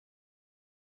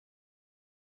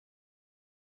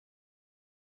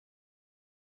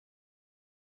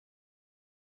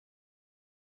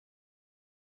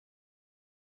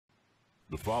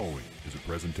The following is a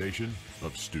presentation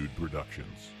of Stewed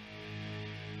Productions.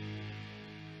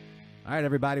 All right,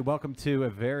 everybody, welcome to a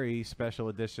very special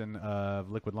edition of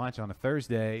Liquid Lunch on a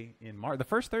Thursday in March. The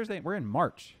first Thursday, we're in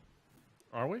March.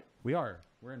 Are we? We are.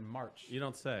 We're in March. You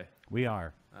don't say. We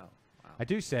are. Oh, wow. I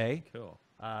do say. Cool.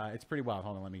 It's pretty wild.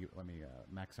 Hold on, let me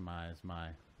maximize my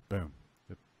boom.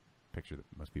 The picture that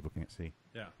most people can't see.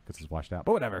 Yeah. Because it's washed out.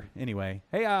 But whatever. Anyway,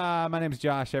 hey, my name is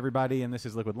Josh, everybody, and this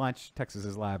is Liquid Lunch,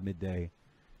 Texas's live midday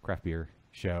craft beer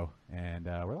show, and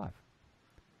we're live.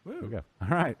 Woo. Here we go. All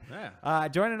right. Yeah.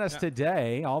 Joining us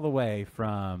today, all the way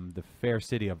from the fair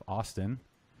city of Austin,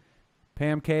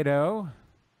 Pam Catoe.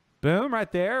 Boom,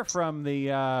 right there from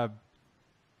the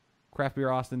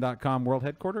craftbeeraustin.com world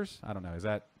headquarters. I don't know. Is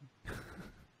that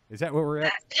where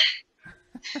we're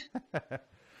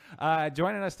at?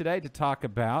 Joining us today to talk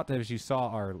about, as you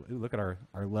saw, look at our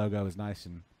logo is nice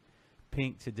and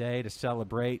pink today to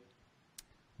celebrate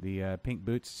the Pink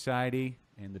Boots Society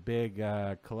and the big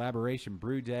collaboration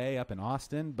brew day up in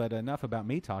Austin. But enough about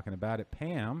me talking about it.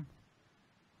 Pam,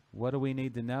 what do we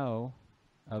need to know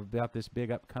about this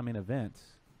big upcoming event?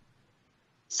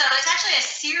 So it's actually a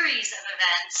series of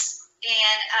events,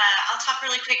 and I'll talk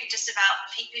really quick just about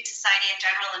the Pink Boots Society in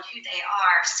general and who they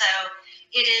are. So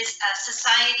it is a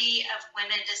society of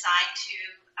women designed to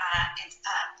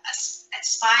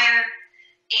inspire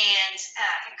and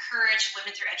encourage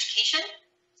women through education.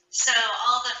 So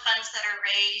all the funds that are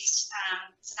raised,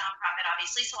 it's a nonprofit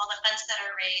obviously, so all the funds that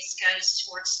are raised goes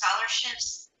towards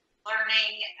scholarships,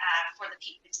 learning for the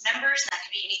Pink Boots members. And that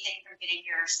could be anything from getting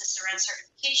your sister-run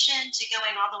certification to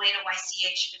going all the way to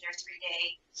YCH for their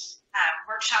 3-day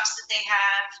workshops that they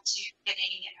have, to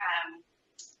getting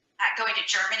going to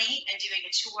Germany and doing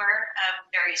a tour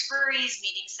of various breweries,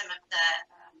 meeting some of the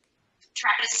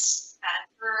Trappist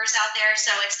brewers out there.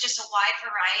 So it's just a wide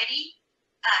variety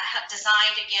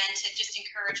designed again to just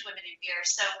encourage women in beer.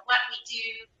 So what we're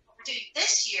doing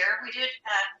this year, we do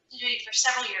it for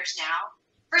several years now.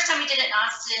 First time we did it in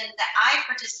Austin that I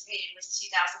participated was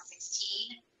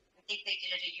 2016. I think they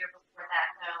did it a year before that,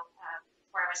 though,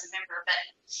 before I was a member. But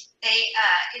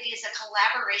it is a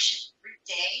collaboration brew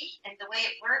day, and the way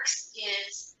it works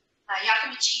is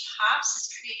Yakima Chief Hops has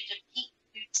created a Pink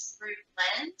Boots brew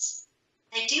blend.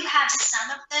 They do have some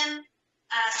of them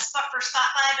spot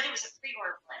buy, but it was a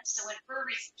pre-order blend. So when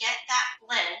breweries get that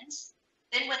blend,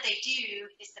 then what they do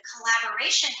is the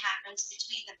collaboration happens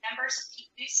between the members of Pink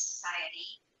Boots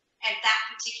Society and that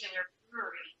particular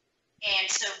brewery. And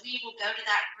so we will go to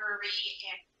that brewery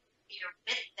and beer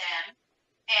with them.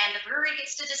 And the brewery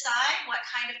gets to decide what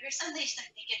kind of beer. Some they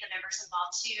get the members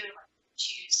involved too, like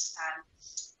choose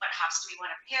what hops do we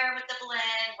want to pair with the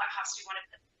blend, what hops do we want to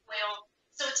put in the oil.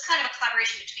 So it's kind of a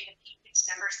collaboration between the Pink Boots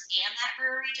members and that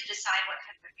brewery to decide what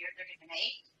kind of a beer they're going to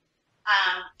make.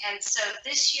 And so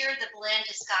this year the blend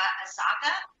has got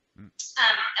Azaka,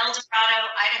 El Dorado,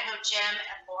 Idaho Gem,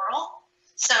 and Laurel.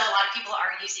 So a lot of people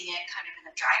are using it kind of in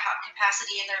a dry hop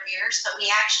capacity in their beers, but we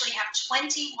actually have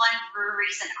 21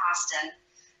 breweries in Austin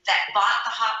that bought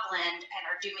the hop blend and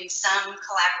are doing some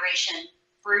collaboration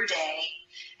brew day.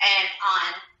 And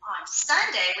on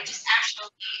Sunday, which is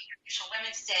actually International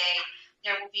Women's Day,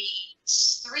 there will be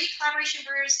 3 collaboration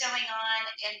brews going on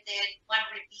and then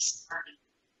 1 release party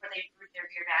where they brewed their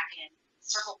beer back in.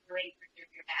 Circle Brewing brewed their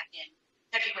beer back in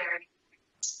February,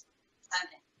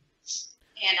 Sunday.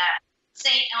 And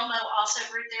St. Elmo also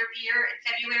brewed their beer in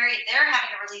February. They're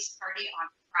having a release party on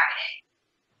Friday.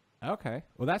 Okay.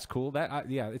 Well, that's cool.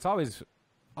 Yeah, it's always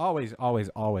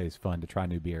fun to try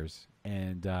new beers.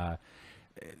 And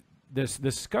the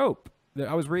scope that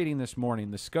I was reading this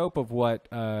morning, the scope of what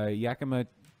Yakima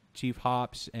Chief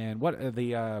Hops and what's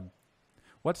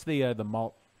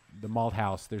the malt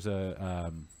house. There's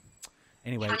a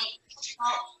anyway.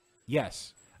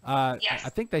 Yes. Yes. I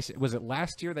think was it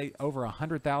last year they over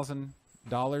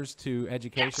 $100,000 to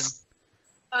education. Yes.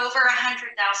 Over $100,000.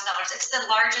 It's the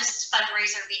largest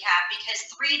fundraiser we have because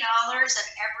 $3 of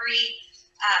every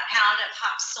pound of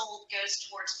hops sold goes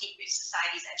towards Pink Boots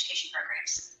Society's education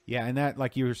programs. Yeah, and that,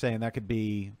 like you were saying, that could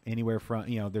be anywhere from,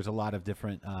 there's a lot of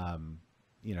different,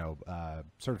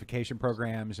 certification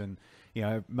programs, and,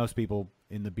 most people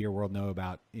in the beer world know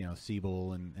about,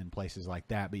 Siebel and places like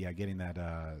that. But yeah, getting that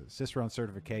Cicerone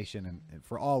certification and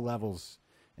for all levels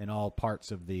and all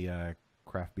parts of the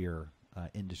craft beer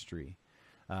industry.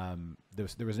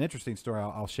 There was an interesting story.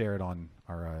 I'll share it on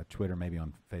our Twitter, maybe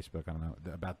on Facebook. I don't know,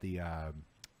 about the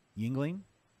Yingling,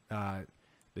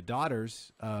 the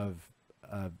daughters of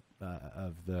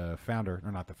the founder,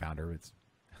 or not the founder.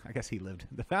 I guess he lived.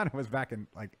 The founder was back in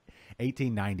like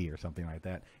 1890 or something like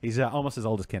that. He's almost as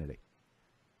old as Kennedy.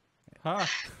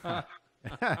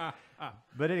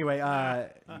 But anyway,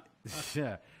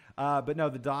 yeah. But no,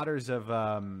 the daughters of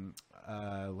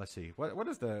let's see, what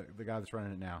is the guy that's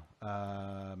running it now?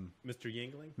 Mr.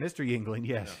 Yingling. Mr. Yingling,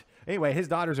 yes. Yeah. Anyway, his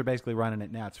daughters are basically running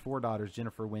it now. It's 4 daughters: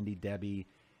 Jennifer, Wendy, Debbie,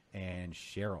 and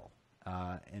Cheryl.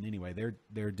 And anyway,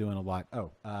 they're doing a lot.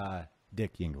 Oh,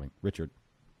 Dick Yingling, Richard.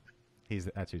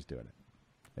 That's who's doing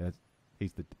it.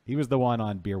 He was the one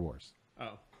on Beer Wars.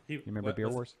 Oh, you remember Beer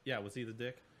Wars? Yeah, was he the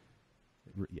dick?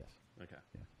 Yes. Okay.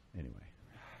 Yeah. Anyway,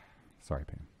 sorry,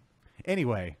 Pam.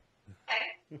 Anyway,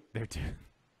 they're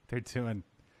doing.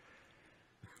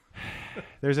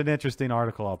 There's an interesting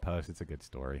article I'll post. It's a good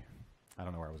story. I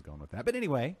don't know where I was going with that, but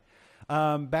anyway,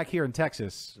 back here in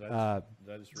Texas. Did I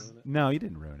just ruin it? No, you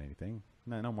didn't ruin anything.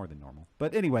 No more than normal.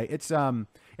 But anyway, it's an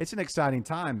exciting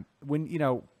time when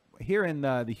here in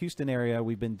the Houston area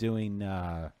we've been doing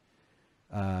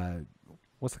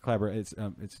what's the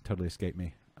collaboration? It's totally escaped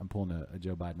me. I'm pulling a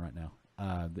Joe Biden right now.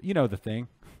 The thing.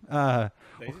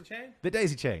 Daisy chain? The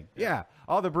Daisy Chain. Yeah.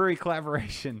 All the brewery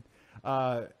collaboration,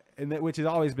 which has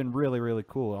always been really, really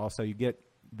cool. Also, you get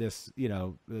this,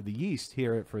 the yeast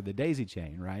here for the Daisy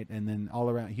Chain, right? And then all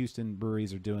around Houston,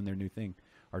 breweries are doing their new thing,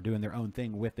 are doing their own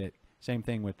thing with it. Same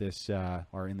thing with this,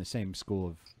 or in the same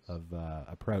school of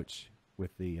approach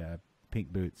with the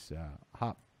Pink Boots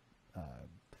hop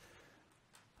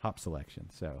selection.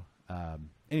 So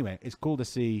anyway, it's cool to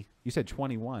see. You said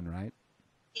 21, right?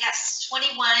 Yes,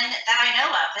 21 that I know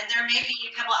of, and there may be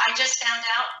a couple. I just found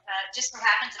out. Just so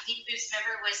happens, a Pink Boots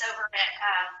member was over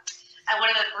at one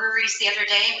of the breweries the other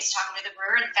day and was talking to the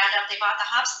brewer and found out they bought the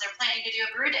hops and they're planning to do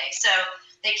a brew day. So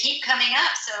they keep coming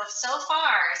up. So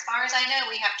far, as far as I know,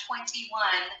 we have 21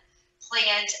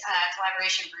 planned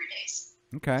collaboration brew days.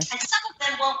 Okay. And some of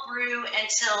them won't brew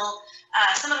until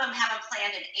some of them have them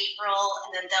planned in April,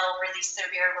 and then they'll release their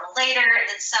beer a little later, and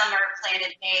then some are planned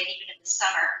in May and even in the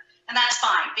summer. And that's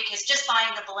fine, because just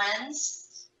buying the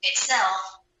blends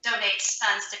itself donates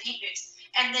funds to Pink Boots.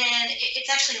 And then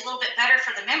it's actually a little bit better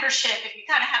for the membership if you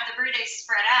kind of have the brew days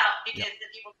spread out, because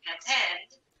the people can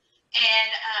attend.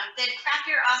 And then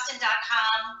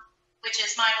craftbeeraustin.com, which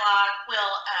is my blog,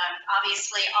 will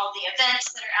obviously all the events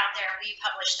that are out there, we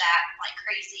publish that like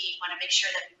crazy. Want to make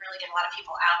sure that we really get a lot of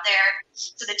people out there.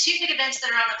 So the 2 big events that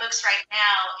are on the books right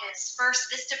now is first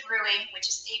Vista Brewing, which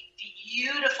is a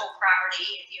beautiful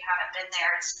property. If you haven't been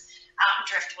there, it's out in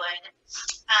Driftwood.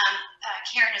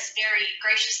 Karen has very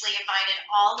graciously invited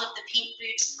all of the Pink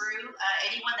Boots Brew,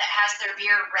 anyone that has their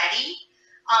beer ready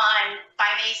by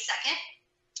May 2nd,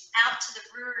 out to the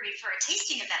brewery for a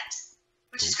tasting event,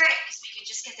 which is great because we can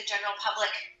just get the general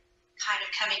public kind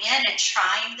of coming in and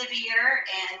trying the beer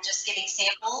and just getting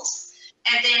samples.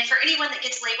 And then for anyone that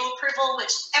gets label approval,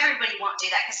 which everybody won't do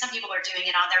that because some people are doing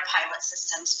it on their pilot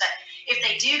systems, but if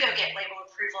they do go get label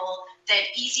approval, then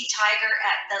Easy Tiger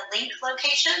at the Link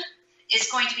location is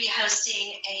going to be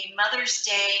hosting a Mother's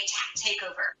Day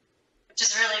takeover, which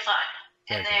is really fun.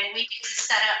 And then we get to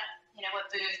set up, a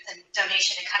booth and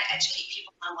donation and kind of educate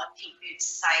people on what Pink Boots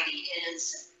Society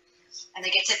is. And they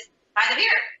get to buy the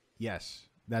beer. Yes,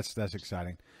 that's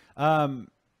exciting.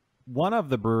 One of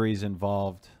the breweries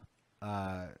involved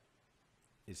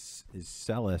is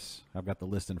Celis. I've got the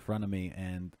list in front of me,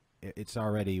 and it's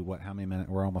already how many minutes?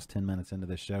 We're almost 10 minutes into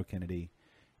this show, Kennedy,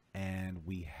 and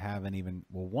we haven't even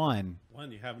one.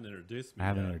 You haven't introduced me. I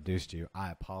haven't introduced you.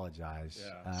 I apologize,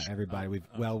 everybody.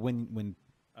 When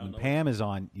When Pam is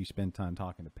on, you spend time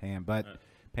talking to Pam. But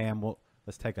Pam,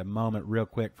 let's take a moment real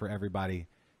quick for everybody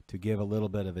to give a little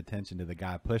bit of attention to the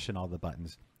guy pushing all the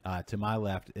buttons. To my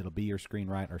left, it'll be your screen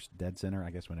right, or dead center,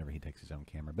 I guess, whenever he takes his own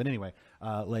camera. But anyway,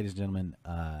 ladies and gentlemen,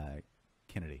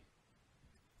 Kennedy.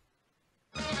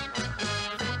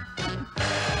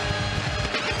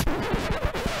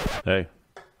 Hey,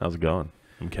 how's it going?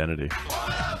 I'm Kennedy.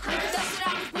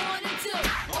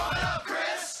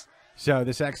 So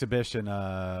this exhibition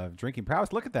of drinking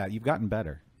prowess, look at that. You've gotten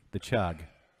better. The chug.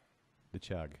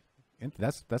 And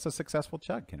that's a successful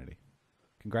chug, Kennedy.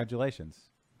 Congratulations.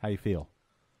 How you feel?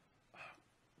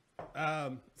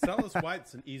 Celis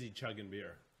White's an easy chugging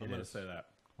beer. I'm going to say that.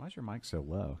 Why is your mic so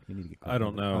low? You need to get. I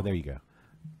don't know. Oh, there you go.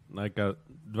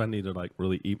 Do I need to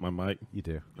really eat my mic? You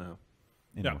do. No.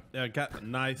 Anyway. Yeah, it got a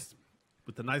nice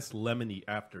lemony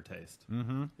aftertaste.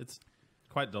 Mm-hmm. It's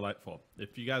quite delightful.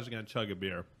 If you guys are going to chug a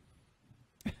beer,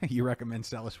 you recommend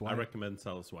Celis White? I recommend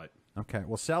Celis White. Okay.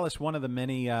 Well, Celis, one of the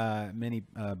many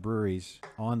breweries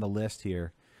on the list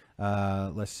here.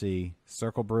 Let's see.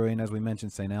 Circle Brewing, as we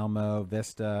mentioned, St. Elmo,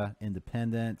 Vista,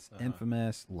 Independence,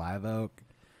 Infamous, Live Oak,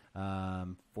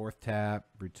 Fourth Tap,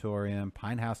 Brutorium,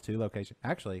 Pine House 2 location.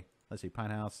 Actually, let's see. Pine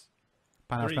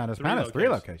Pinehouse, three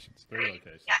locations. Three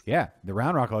locations. Yeah, the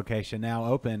Round Rock location now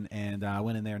open, and I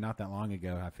went in there not that long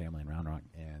ago. I have family in Round Rock,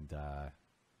 and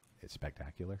it's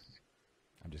spectacular.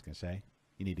 I'm just gonna say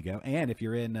you need to go. And if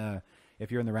you're in the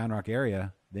Round Rock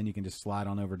area, then you can just slide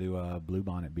on over to Blue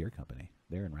Bonnet Beer Company.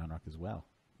 They're in Round Rock as well.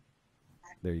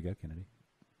 There you go, Kennedy.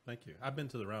 Thank you. I've been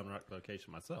to the Round Rock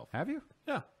location myself. Have you?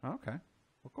 Yeah. Oh, okay.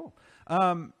 Well, cool.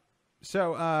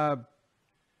 So,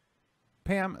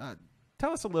 Pam,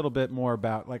 tell us a little bit more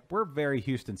about, like, we're very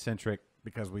Houston-centric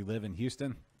because we live in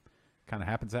Houston. Kind of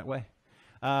happens that way.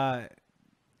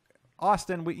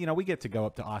 Austin, we get to go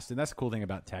up to Austin. That's the cool thing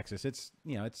about Texas. It's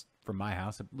from my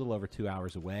house, a little over 2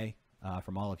 hours away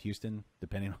from all of Houston,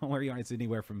 depending on where you are. It's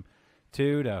anywhere from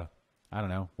 2 to, I don't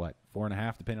know,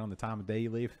 4.5, depending on the time of day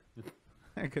you leave.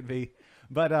 It could be.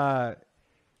 But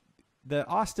the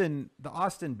Austin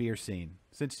beer scene,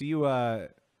 since you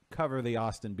cover the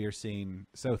Austin beer scene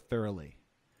so thoroughly,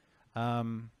 I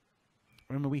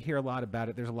mean, we hear a lot about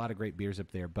it. There's a lot of great beers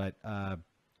up there. But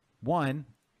one,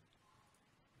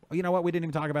 you know what? We didn't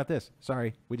even talk about this.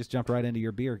 Sorry. We just jumped right into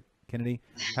your beer, Kennedy.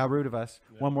 How rude of us.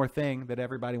 Yeah. One more thing that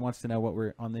everybody wants to know what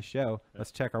we're on this show. Yeah.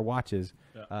 Let's check our watches.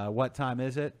 Yeah. What time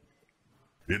is it?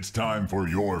 It's time for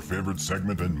your favorite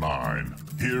segment and mine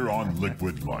here on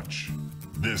Liquid Lunch.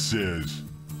 This is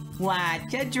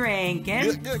What You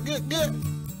Drinking? Good.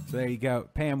 So there you go.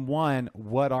 Pam, 1,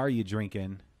 what are you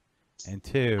drinking? And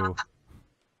 2,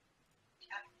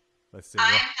 let's see.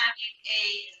 I'm having a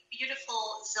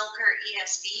beautiful Zilker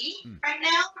ESB right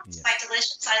now. It's quite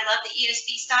delicious. I love the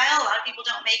ESB style. A lot of people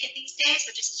don't make it these days,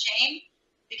 which is a shame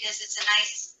because it's a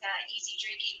nice, easy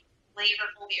drinking,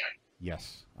 flavorful beer.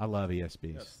 Yes, I love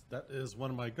ESBs. Yes, that is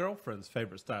one of my girlfriend's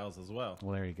favorite styles as well.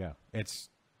 Well, there you go.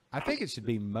 I think it should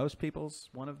be most people's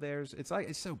one of theirs. It's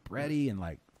so bready and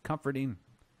like comforting.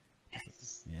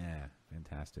 Yes. Yeah,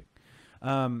 fantastic.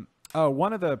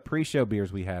 One of the pre-show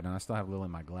beers we had, and I still have a little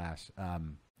in my glass. A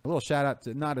little shout out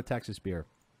to not a Texas beer,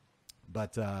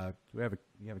 but you have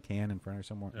a can in front of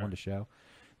someone one to show.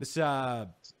 This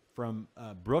from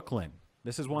Brooklyn.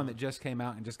 This is one that just came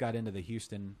out and just got into the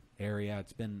Houston area.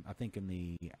 It's been, I think, in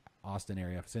the Austin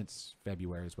area since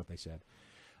February is what they said.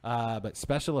 But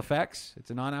Special Effects,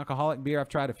 it's a non-alcoholic beer. I've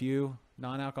tried a few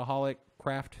non-alcoholic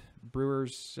craft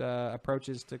brewers'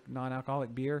 approaches to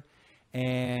non-alcoholic beer.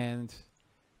 And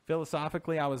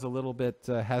philosophically, I was a little bit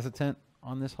hesitant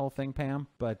on this whole thing, Pam.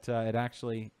 But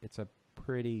it's a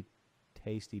pretty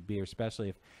tasty beer,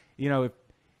 especially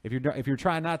if you're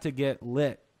trying not to get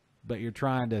lit, but you're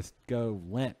trying to go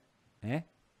Lent. I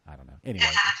don't know. Anyway,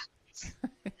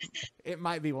 it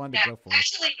might be one to go for.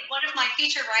 Actually, one of my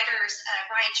feature writers,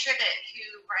 Ryan Tribbett, who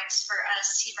writes for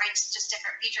us, he writes just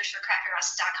different features for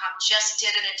craftbeerrosses.com, just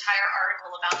did an entire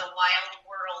article about the wild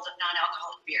world of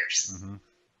non-alcoholic beers. Mm-hmm.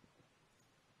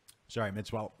 Sorry,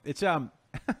 Midswell. It's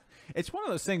it's one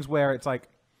of those things where it's like,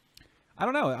 I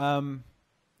don't know.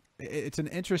 It's an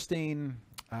interesting,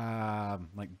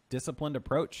 like disciplined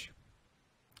approach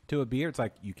to a beer. It's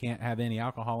like you can't have any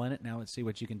alcohol in it. Now let's see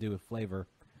what you can do with flavor.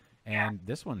 And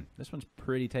this one's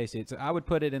pretty tasty. I would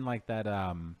put it in like that,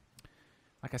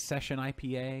 like a session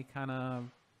IPA kind of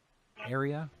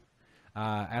area.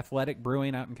 Athletic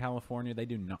Brewing out in California, they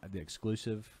do the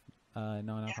exclusive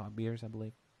non-alcoholic beers, I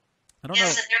believe. I don't know.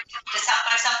 Yes, they're to South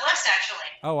by Southwest, actually.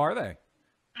 Oh, are they?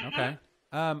 Mm-hmm. Okay.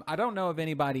 I don't know of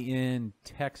anybody in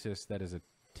Texas that has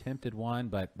attempted one,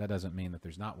 but that doesn't mean that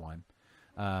there's not one.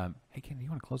 Hey, Ken, do you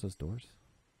want to close those doors?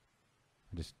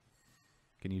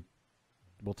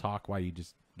 We'll talk while you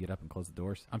just get up and close the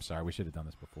doors. I'm sorry, we should have done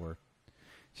this before.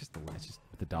 It's just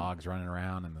with the dogs running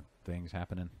around and the things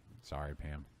happening. Sorry,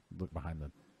 Pam. Look behind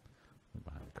the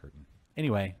curtain.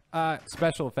 Anyway,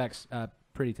 Special Effects,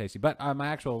 pretty tasty. But my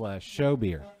actual show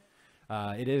beer,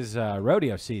 it is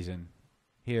rodeo season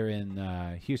here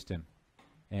in Houston.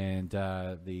 And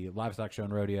the livestock show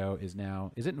and rodeo is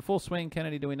it in full swing,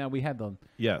 Kennedy? Do we know? We had the...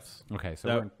 Yes. Okay,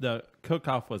 so the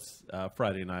cook-off was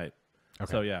Friday night.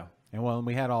 Okay. So, yeah. And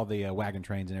we had all the wagon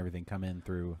trains and everything come in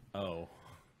through. Oh.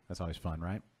 That's always fun,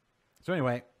 right? So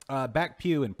anyway, Back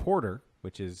Pew in Porter,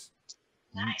 which is...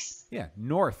 Nice. Yeah,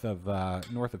 north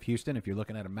of Houston, if you're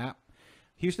looking at a map.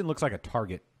 Houston looks like a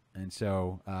Target. And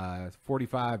so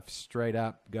 45 straight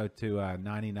up, go to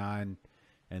 99,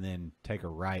 and then take a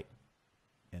right.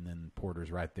 And then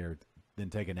Porter's right there. Then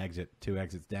take an exit, 2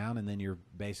 exits down, and then you're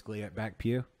basically at Back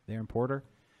Pew there in Porter,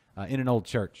 in an old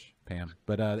church, Pam.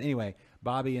 But anyway,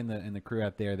 Bobby and the crew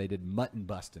out there, they did mutton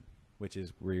busting, which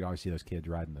is where you always see those kids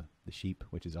riding the sheep,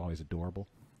 which is always adorable.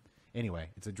 Anyway,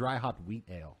 it's a dry hopped wheat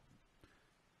ale.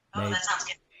 Oh, that sounds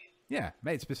good. Yeah,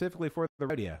 made specifically for the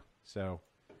rodeo. So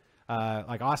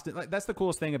like Austin, like that's the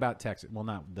coolest thing about Texas. Well,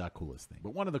 not the coolest thing,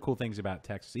 but one of the cool things about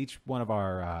Texas. Each one of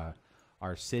our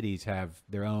cities have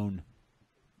their own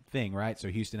thing, right? So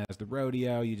Houston has the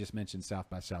rodeo. You just mentioned South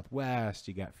by Southwest.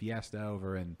 You got Fiesta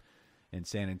over in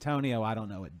San Antonio. I don't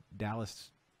know what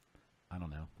Dallas. I don't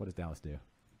know, what does Dallas do?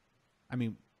 I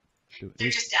mean, they're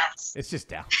just Dallas. It's just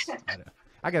Dallas.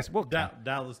 I guess we'll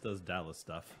Dallas does Dallas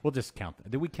stuff. We'll just count them.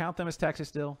 Do we count them as Texas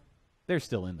still? They're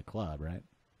still in the club, right?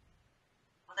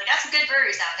 Well, they got some good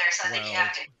breweries out there, so I think you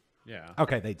have to. Yeah.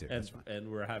 Okay, they do. And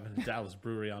we're having a Dallas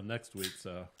brewery on next week,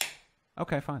 so.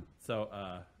 Okay, fine. So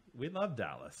we love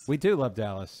Dallas. We do love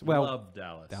Dallas. Well, love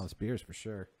Dallas. Dallas beers for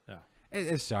sure.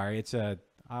 Yeah. Sorry, it's a.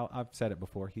 I've said it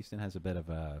before. Houston has a bit of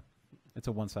a. It's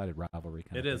a one-sided rivalry.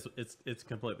 It is. It's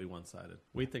completely one-sided.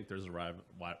 We think there's a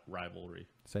rivalry.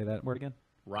 Say that word again.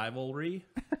 Rivalry.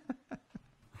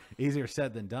 Easier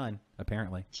said than done,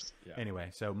 apparently. Yeah. Anyway,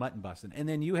 so mutton busting, and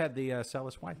then you had the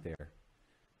Cellus White there.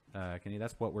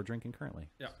 That's what we're drinking currently.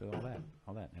 Yeah. So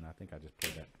all that, and I think I just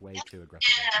played that way too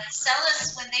aggressive. And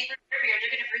Cellus, when they brew their beer,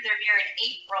 they're going to brew their beer in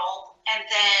April, and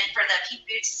then for the Pete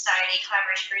Boots Society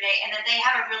Collaboration Brew Day, and then they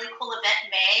have a really cool event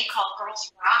in May called Girls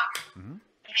Rock. Mm-hmm.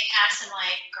 And they have some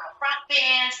like girl rock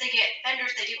bands. They get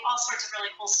vendors. They do all sorts of really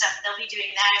cool stuff. They'll be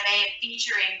doing that in May and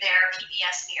featuring their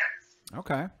PBS beer.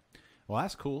 Okay. Well,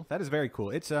 that's cool. That is very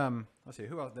cool. It's let's see,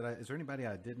 who else is there anybody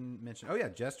I didn't mention? Oh yeah,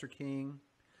 Jester King,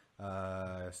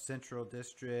 Central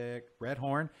District, Red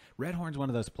Horn. Red Horn's one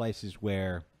of those places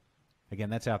where, again,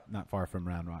 that's out not far from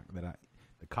Round Rock.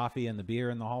 The coffee and the beer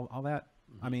and all that.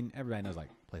 Mm-hmm. I mean, everybody knows like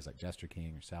places like Jester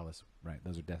King or Salis, right?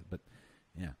 Those are but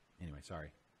yeah. Anyway, sorry.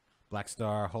 Black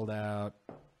Star, Holdout,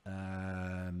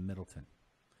 Middleton.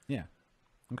 Yeah.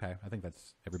 Okay, I think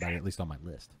that's everybody at least on my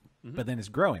list. Mm-hmm. But then it's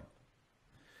growing.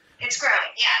 It's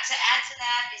growing, yeah. To add to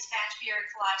that is Batch Beer and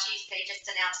Kolaches. They just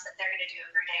announced that they're going to do a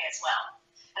brew day as well.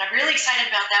 And I'm really excited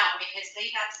about that one because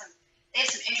they have some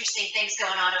interesting things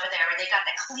going on over there. They got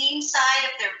the clean side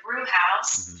of their brew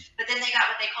house, mm-hmm. but then they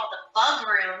got what they call the bug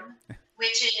room,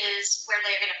 which is where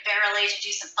they're going to barrel age and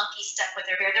do some funky stuff with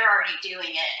their beer. They're already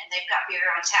doing it, and they've got beer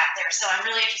on tap there. So I'm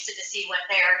really interested to see what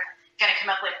they're going to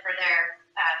come up with for their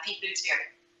Pete Boots beer.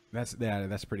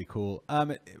 That's pretty cool.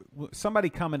 Somebody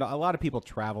coming a lot of people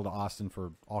travel to Austin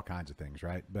for all kinds of things,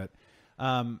 right? But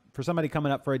for somebody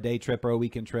coming up for a day trip or a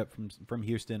weekend trip from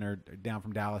Houston or down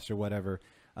from Dallas or whatever,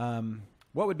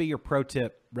 what would be your pro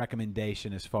tip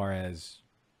recommendation as far as,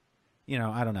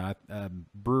 I don't know,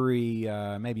 brewery,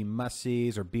 maybe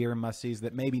must-sees or beer must-sees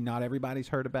that maybe not everybody's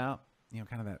heard about?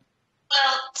 Kind of that.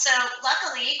 Well, so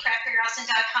luckily,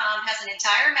 craftbeeraustin.com has an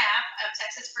entire map of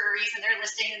Texas breweries and their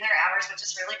listing and their hours, which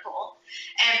is really cool.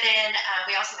 And then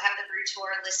we also have the brew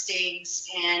tour listings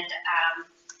and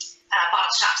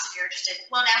bottle shops if you're interested.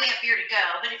 Well, now we have beer to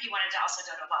go, but if you wanted to also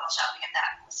go to a bottle shop, we have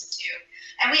that listed too.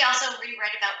 And we also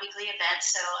rewrite about weekly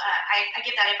events. So I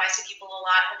give that advice to people a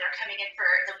lot when they're coming in for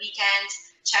the weekend.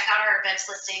 Check out our events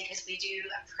listing because we do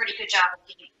a pretty good job of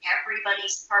keeping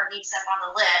everybody's parties up on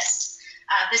the list.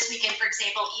 This weekend, for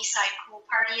example, Eastside Pool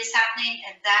Party is happening,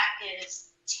 and that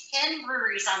is 10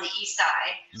 breweries on the east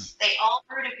side. They all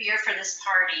brewed a beer for this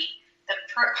party.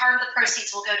 Part of the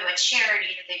proceeds will go to a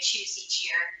charity that they choose each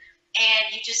year.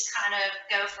 And you just kind of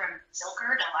go from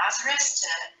Zilker to Lazarus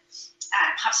to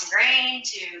Hops and Grain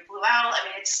to Blue Owl. I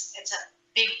mean, it's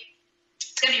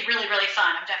going to be really, really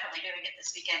fun. I'm definitely doing it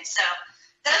this weekend. So,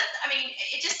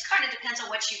 it just kind of depends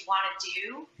on what you want to do.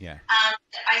 Yeah.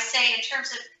 I say in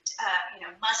terms of,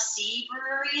 must-see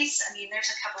breweries,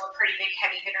 there's a couple of pretty big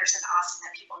heavy hitters in Austin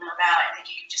that people know about. I think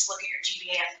you can just look at your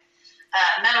GBF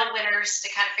medal winners to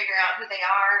kind of figure out who they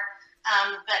are.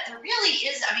 But there really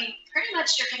is, pretty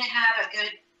much you're going to have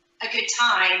a good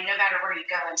time no matter where you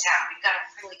go in town. We've got a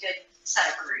really good set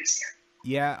of breweries here.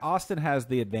 Yeah, Austin has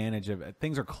the advantage of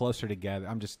things are closer together.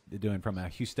 I'm just doing from a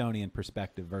Houstonian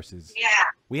perspective versus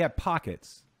we have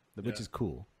pockets, which is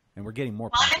cool, and we're getting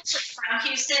more. Well, I'm actually from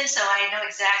Houston, so I know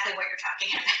exactly what you're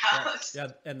talking about.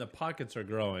 Yeah, and the pockets are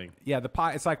growing. Yeah,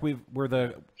 it's like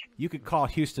you could call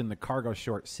Houston the cargo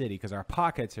short city because our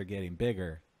pockets are getting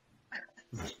bigger.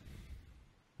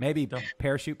 Maybe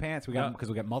parachute pants. We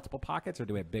got multiple pockets, or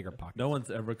do we have bigger pockets? No one's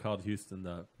ever called Houston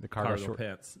the cargo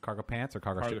pants. Cargo pants or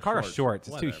cargo shorts.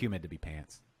 It's too humid to be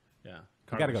pants. Yeah,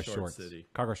 we got to go shorts. City.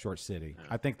 Cargo short city. Yeah.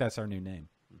 I think that's our new name.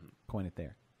 Mm-hmm. Coin it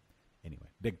there. Anyway,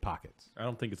 big pockets. I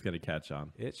don't think it's going to catch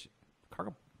on. It's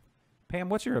cargo. Pam,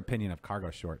 what's your opinion of cargo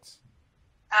shorts?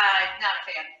 Not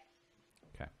a fan.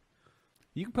 Okay.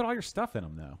 You can put all your stuff in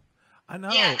them, though. I know.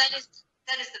 Yeah, that is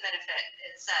the benefit.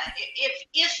 It's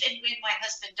if and when my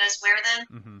husband does wear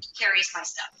them, he carries my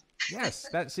stuff. Yes,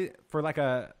 for like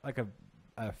a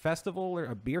a festival or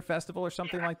a beer festival or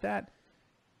something like that,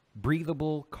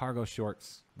 breathable cargo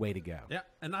shorts, way to go. Yeah,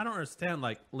 and I don't understand,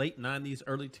 like, late 90s,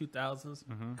 early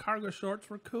 2000s, cargo shorts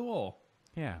were cool.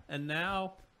 Yeah. And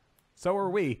now... So are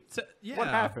we. Yeah. What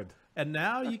happened? And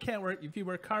now you can't wear... If you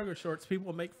wear cargo shorts, people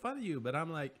will make fun of you. But I'm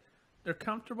like, they're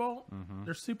comfortable.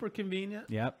 They're super convenient.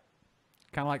 Yep.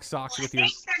 Kind of like socks Well, with I your...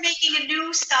 think they're making a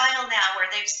new style now where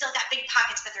they've still got big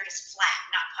pockets, but they're just flat,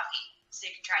 not puffy. So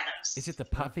you can try those. Is it the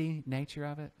puffy nature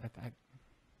of it?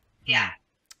 Yeah.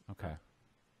 Okay.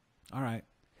 All right.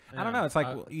 I don't know. It's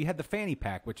like you had the fanny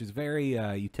pack, which is very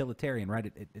utilitarian, right?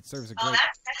 It serves a great... Oh,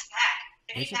 that's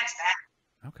back. Fanny Is it? pack's back.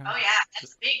 Okay. Oh, yeah.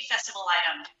 That's a big festival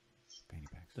item. Fanny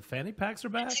packs. The fanny packs are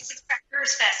back? Texas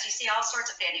Crackers Fest, you see all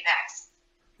sorts of fanny packs.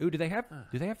 Ooh, do they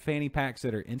have fanny packs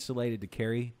that are insulated to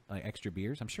carry like extra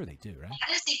beers? I'm sure they do, right?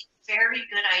 That is a very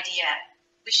good idea.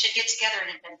 We should get together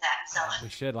and invent that. Sell it. We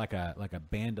should like a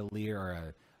bandolier or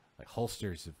a like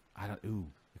holsters of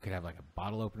we could have like a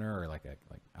bottle opener or like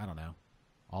I don't know.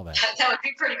 All that. That would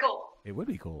be pretty cool. It would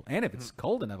be cool. And if it's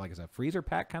cold enough, like it's a freezer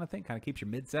pack kind of thing, kind of keeps your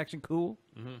midsection cool.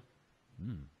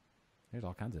 There's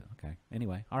all kinds of okay.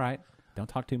 Anyway, all right. Don't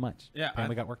talk too much. Yeah,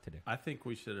 we got work to do. I think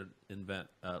we should invent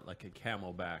like a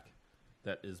camelback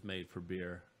that is made for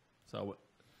beer. So,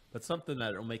 but something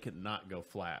that will make it not go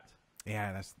flat.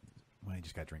 Yeah, that's when you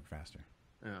just got to drink faster.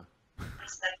 Yeah.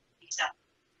 That's the stuff.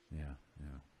 Yeah.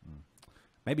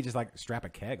 Maybe just like strap a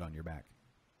keg on your back.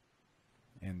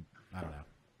 And I don't know.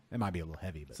 It might be a little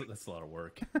heavy, but So that's a lot of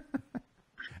work.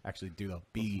 actually do the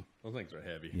B. Those things are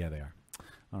heavy. Yeah, they are.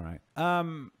 All right.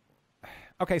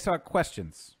 Okay, so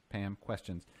questions, Pam,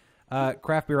 questions.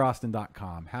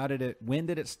 Craftbeeraustin.com. When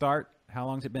did it start? How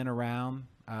long's it been around?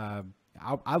 I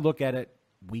look at it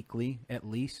weekly, at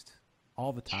least,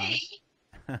 all the time.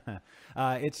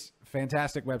 It's a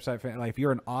fantastic website. Like if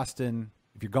you're in Austin,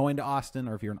 if you're going to Austin,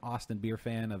 or if you're an Austin beer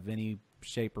fan of any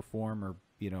shape or form, or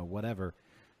whatever,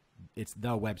 it's the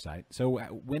website. So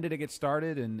when did it get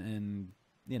started, and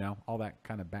all that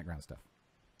kind of background stuff?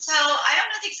 So I don't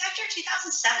know the exact year, 2007,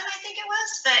 I think it was,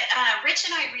 but Rich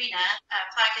and Irina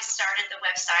Plakas started the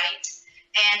website,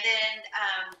 and then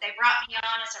they brought me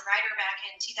on as a writer back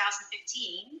in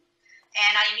 2015,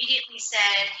 and I immediately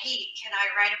said, hey, can I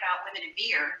write about women in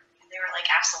beer? And they were like,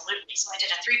 absolutely. So I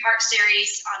did a 3-part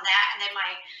series on that, and then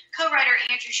my co-writer,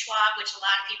 Andrew Schwab, which a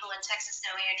lot of people in Texas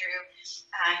know Andrew,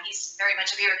 he's very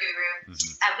much a beer guru.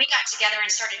 We got together and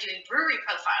started doing brewery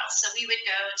profiles. So we would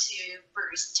go to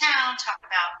breweries in town, talk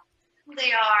about who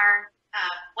they are,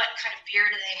 what kind of beer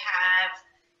do they have,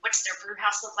 what's their brew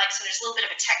house look like. So there's a little bit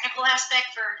of a technical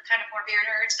aspect for kind of more beer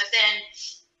nerds. But then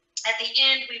at the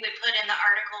end, we would put in the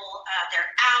article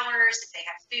their hours, if they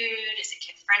have food, is it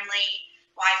kid-friendly,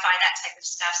 Wi-Fi, that type of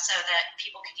stuff, so that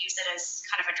people could use it as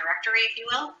kind of a directory, if you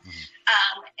will.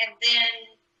 And then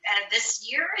this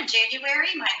year in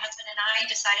January, my husband and I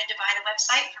decided to buy the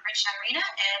website from Rich and Irina,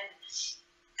 and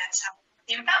that's how it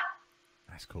came about.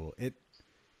 That's cool. It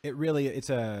really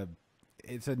it's a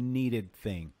needed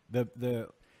thing. The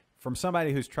from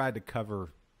somebody who's tried to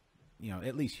cover,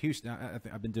 at least Houston.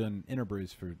 I've been doing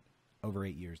interbrews for over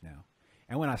 8 years now,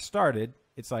 and when I started,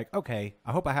 it's like, okay,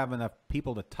 I hope I have enough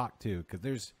people to talk to, because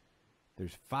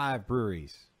there's 5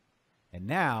 breweries, and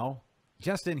now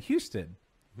just in Houston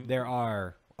there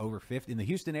are over 50 in the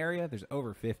Houston area. There's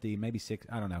over 50, maybe 6.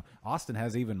 I don't know. Austin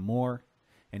has even more.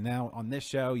 And now on this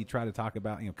show, you try to talk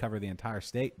about, cover the entire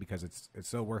state, because it's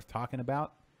so worth talking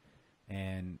about.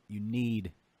 And we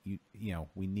need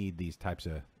these types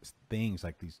of things,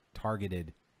 like these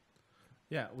targeted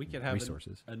Yeah, we could have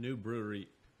resources. A new brewery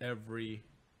every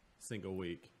single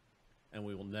week, and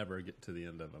we will never get to the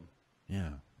end of them.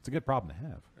 Yeah, it's a good problem to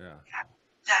have. Yeah,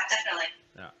 definitely.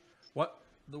 Yeah.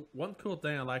 The one cool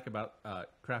thing I like about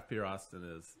Craft Beer Austin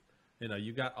is,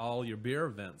 you got all your beer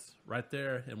events right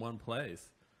there in one place.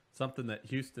 Something that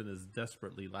Houston is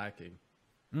desperately lacking.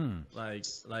 Like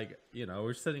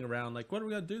we're sitting around like, what are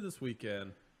we gonna do this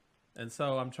weekend? And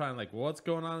so I'm trying what's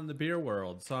going on in the beer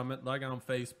world? So I'm logging on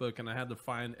Facebook, and I had to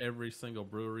find every single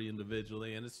brewery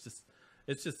individually, and it's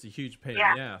just a huge pain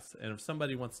in the ass. And if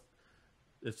somebody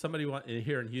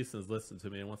here in Houston is listening to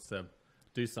me and wants to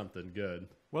do something good,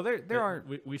 well,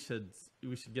 we should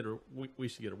get a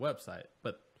website.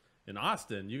 But in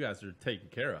Austin, you guys are taken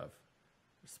care of.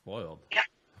 You're spoiled. Yeah.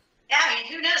 Yeah, I mean,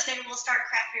 who knows? Maybe we'll start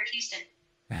Craft Beer Houston.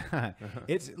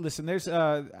 Listen,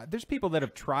 there's people that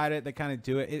have tried it, that kind of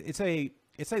do it. It's a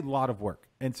lot of work,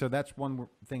 and so that's one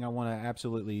thing I want to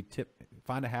absolutely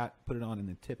find a hat, put it on, and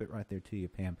then tip it right there to you,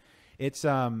 Pam. It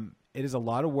is a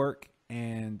lot of work,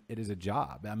 and it is a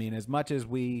job. I mean, as much as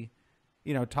we,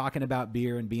 talking about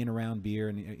beer and being around beer,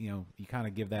 and you kind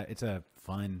of give that, it's a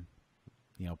fun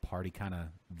party kind of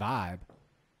vibe.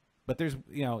 But there's,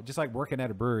 just like working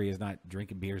at a brewery is not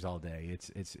drinking beers all day.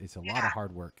 It's a lot of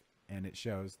hard work, and it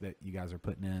shows that you guys are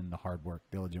putting in the hard work,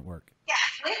 diligent work. Yeah,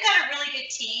 we've got a really good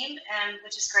team,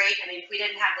 which is great. I mean, if we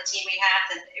didn't have the team we have,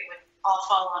 then it would all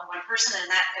fall on one person, and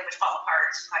that it would fall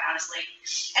apart, quite honestly.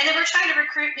 And then we're trying to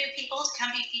recruit new people to come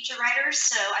be feature writers.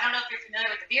 So I don't know if you're familiar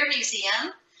with the Beer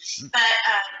Museum, but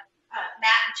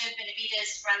Matt and Jim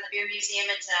Benavides run the Beer Museum.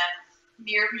 It's a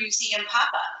beer museum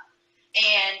pop-up.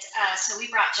 And so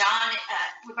we brought Jen on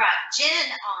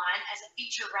as a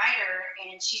feature writer,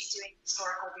 and she's doing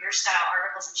historical beer style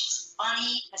articles, and she's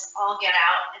funny as all get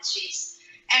out, and she's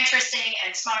interesting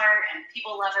and smart, and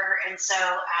people love her. And so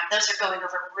those are going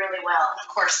over really well. And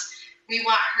of course, we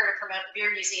want her to promote the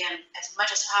Beer Museum as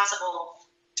much as possible,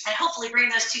 and hopefully bring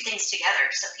those two things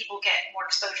together so people get more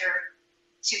exposure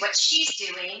to what she's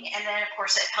doing. And then, of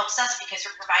course, it helps us because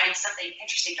we're providing something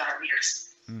interesting to our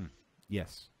readers.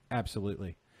 Yes.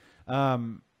 Absolutely.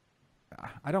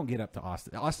 I don't get up to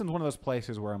Austin. Austin's one of those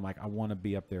places where I'm like, I want to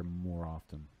be up there more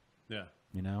often. Yeah.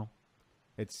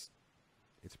 It's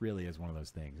really is one of those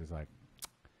things. It's like,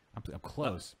 I'm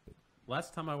close. But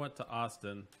last time I went to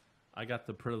Austin, I got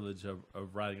the privilege of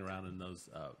riding around in those,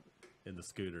 in the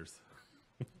scooters.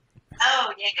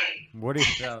 Oh, yay.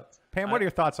 Pam, what are your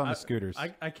thoughts on the scooters?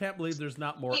 I can't believe there's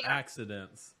not more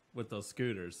accidents with those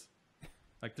scooters.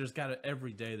 Like, there's got to,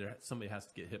 every day somebody has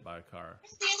to get hit by a car.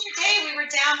 The other day we were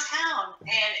downtown,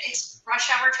 and it's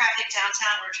rush hour traffic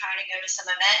downtown. We're trying to go to some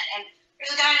event, and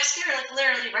there's a guy in a scooter, like,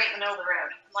 literally right in the middle of the road.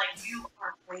 I'm like, you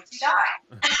are going to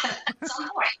die at some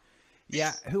point.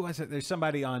 Yeah, who was it? There's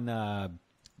somebody on,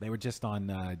 they were just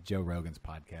on Joe Rogan's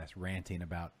podcast ranting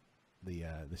about the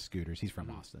scooters. He's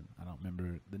from Austin. I don't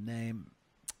remember the name.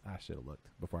 I should have looked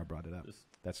before I brought it up.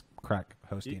 That's crack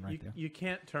hosting right there. You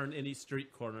can't turn any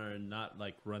street corner and not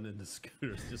like run into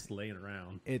scooters just laying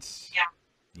around.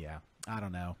 Yeah. I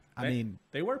don't know. I mean,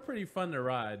 they were pretty fun to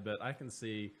ride, but I can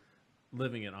see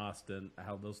living in Austin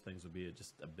how those things would be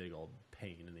just a big old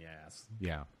pain in the ass.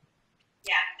 Yeah.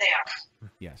 Yeah, they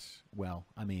are. Yes. Well,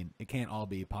 I mean, it can't all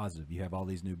be positive. You have all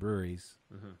these new breweries,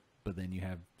 but then you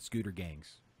have scooter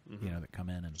gangs, that come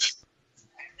in and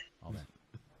all that.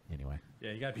 Anyway.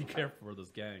 Yeah, you gotta be careful for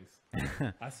those gangs.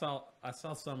 I saw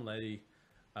some lady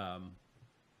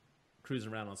cruising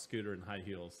around on a scooter in high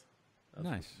heels.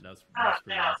 Nice. That's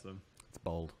pretty awesome. It's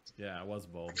bold. Yeah, it was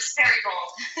bold. It's very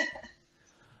bold.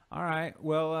 All right.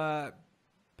 Well,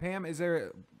 Pam, is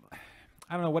there?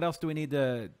 I don't know. What else do we need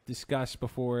to discuss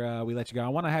before we let you go? I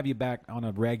want to have you back on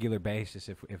a regular basis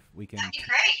if we can That'd be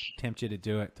great. tempt you to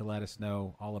do it, to let us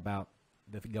know all about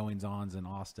the goings-ons in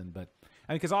Austin. But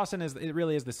I mean, because Austin it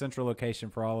really is the central location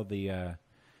for all of the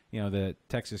the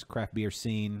Texas craft beer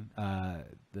scene,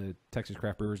 the Texas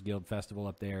Craft Brewers Guild Festival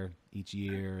up there each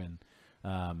year, and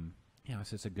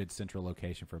it's just a good central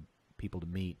location for people to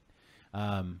meet.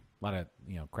 A lot of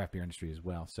craft beer industry as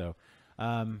well. So,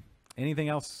 anything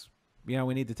else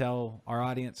we need to tell our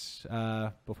audience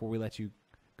before we let you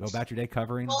go about your day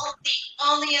covering? Well, the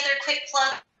only other quick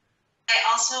plug. I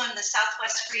also am the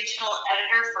Southwest Regional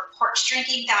Editor for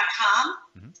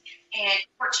PorchDrinking.com. And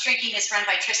Porch Drinking is run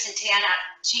by Tristan Chan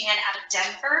out of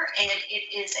Denver, and it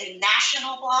is a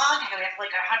national blog. We have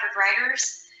like 100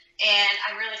 writers, and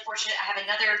I'm really fortunate.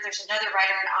 There's another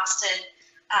writer in Austin,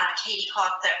 Katie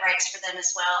Kalk, that writes for them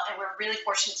as well, and we're really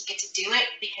fortunate to get to do it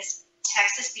because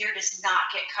Texas beer does not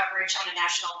get coverage on a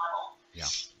national level. Yeah.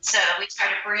 So we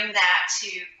try to bring that to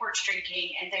Porch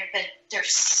Drinking, and they're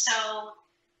so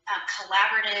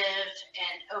collaborative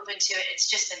and open to it. It's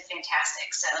just been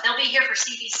fantastic. So they'll be here for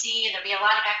CBC, and there'll be a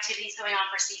lot of activities going on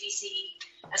for CBC,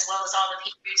 as well as all the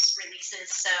Peak Boots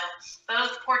releases. So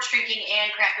both Porch Drinking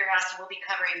and Craft Beer Austin will be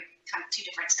covering kind of two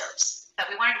different scopes. But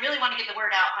we really want to get the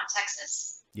word out on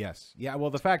Texas. Yes. Yeah.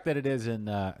 Well, the fact that it is in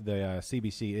the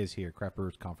CBC is here, Craft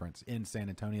Brewers Conference in San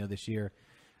Antonio this year,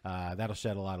 that'll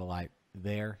shed a lot of light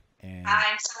there. And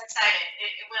I'm so excited.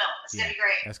 It will. It's going to be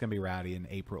great. That's going to be rowdy in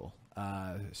April.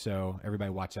 So everybody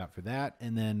watch out for that.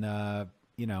 And then,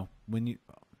 when you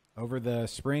over the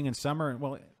spring and summer,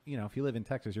 well, if you live in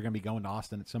Texas, you're going to be going to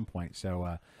Austin at some point.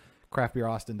 So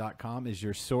craftbeeraustin.com is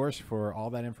your source for all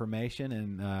that information.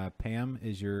 And Pam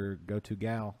is your go-to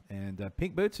gal. And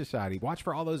Pink Boot Society, watch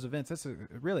for all those events. That's a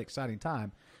really exciting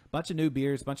time. Bunch of new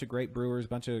beers, bunch of great brewers,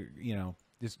 bunch of,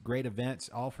 just great events,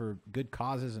 all for good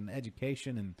causes and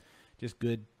education and just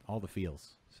good, all the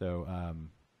feels. So,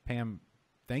 Pam,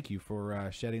 thank you for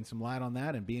shedding some light on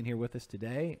that and being here with us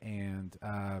today. And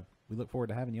we look forward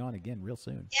to having you on again real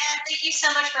soon. Yeah, thank you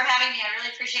so much for having me. I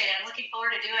really appreciate it. I'm looking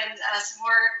forward to doing some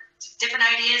more different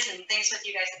ideas and things with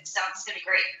you guys. It's going to be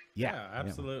great. Yeah,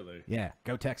 absolutely. Yeah,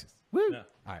 go Texas. Woo! Yeah.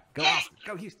 All right, go Austin,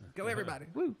 go Houston, go everybody.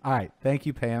 Woo! All right, thank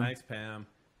you, Pam. Thanks, Pam.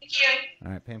 Thank you.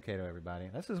 All right, Pam Catoe, everybody.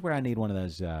 This is where I need one of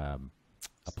those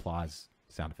applause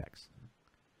sound effects.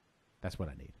 That's what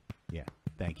I need. Yeah,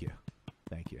 thank you.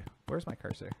 Thank you. Where's my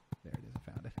cursor? There it is. I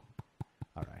found it.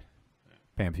 All right.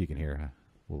 Pam, if you can hear,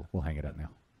 we'll hang it up now.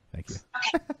 Thank you.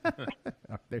 Okay.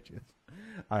 Oh, there she is.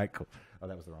 All right, cool. Oh,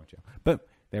 that was the wrong channel. But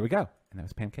there we go. And that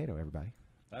was Pam Catoe, everybody.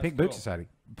 That's Pink cool. Boot Society.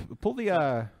 Pull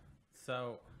the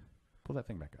So, pull that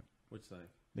thing back up. which thing?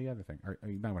 The other thing. Or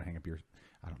you might want to hang up yours.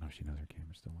 I don't know if she knows her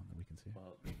camera's still on that we can see.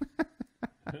 Well,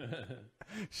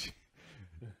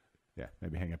 Yeah,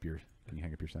 maybe hang up yours. Can you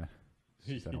hang up your side?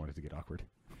 I don't want it to get awkward.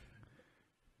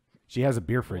 She has a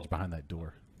beer fridge behind that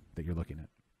door that you're looking at.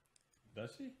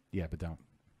 does she? Yeah, but don't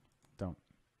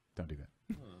do that.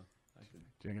 I can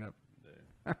Hang it up.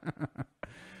 there.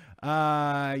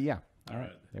 Yeah. All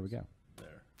right. There we go.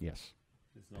 There. Yes.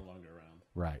 She's no longer around.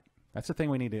 Right. That's the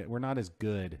thing we need to. We're not as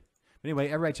good. But anyway,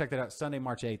 everybody check that out. Sunday,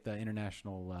 March 8th,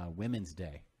 International Women's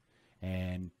Day.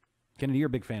 And Kennedy, you're a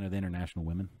big fan of the International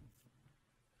Women.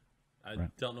 I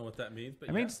Right. don't know what that means, but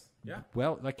I mean, yes. Yeah.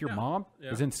 Well, like your Yeah. mom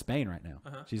Yeah. is in Spain right now.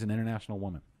 Uh-huh. She's an international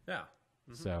woman. Yeah.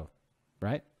 So,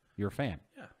 right? You're a fan.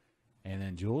 Yeah. And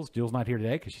then Jules not here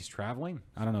today because she's traveling.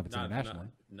 I don't know if it's internationally,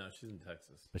 No, she's in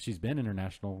Texas. but she's been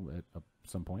international at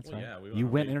some points, Well, right? yeah, we You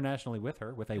went went on- internationally with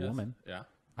her, with a Yes. woman. Yeah.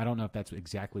 I don't know if that's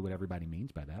exactly what everybody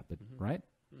means by that, but right?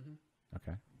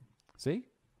 Okay. See?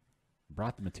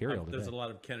 Brought the material There's today. a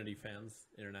lot of Kennedy fans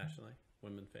internationally,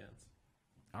 women fans.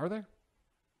 Are there?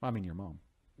 Well, I mean, your mom.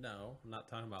 No, I'm not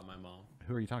talking about my mom.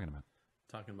 Who are you talking about? I'm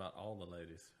talking about all the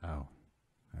ladies. Oh,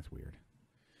 that's weird.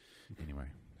 Anyway,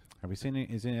 have we seen?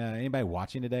 Is anybody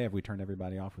watching today? Have we turned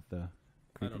everybody off with the I don't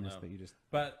creepiness know. that you just?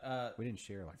 But We didn't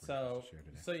share like we're so supposed to share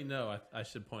today. so you know, I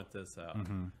should point this out.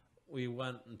 We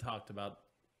went and talked about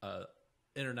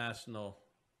international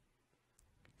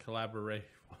collaboration.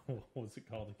 What was it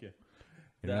called again?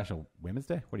 International Women's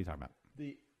Day. What are you talking about?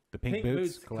 The Pink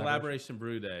Boots collaboration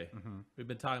brew day. We've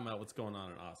been talking about what's going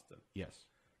on in Austin. Yes.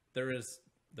 There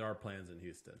are plans in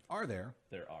Houston. Are there?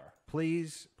 There are.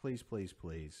 Please, please, please,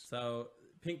 please. So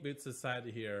Pink Boots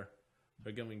Society here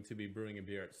are going to be brewing a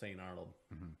beer at St. Arnold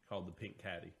called the Pink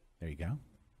Caddy. There you go.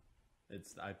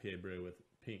 It's the IPA brew with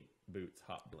Pink Boots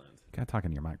hop blend. Got to talk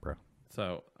into your mic, bro.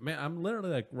 So, I mean, I'm literally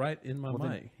like right in my Well,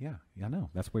 mic. then, yeah, I know.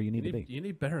 That's where you need to be. You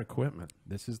need better equipment.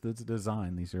 This is the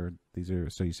design. These are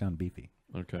so you sound beefy.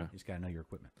 Okay. You just got to know your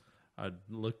equipment. I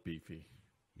look beefy.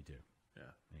 You do. Yeah.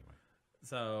 Anyway.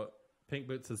 So, Pink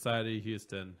Boots Society,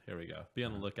 Houston. Here we go. Be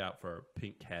on the lookout for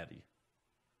Pink Caddy.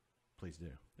 Please do.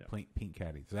 Yeah. Pink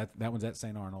Caddy. So that one's at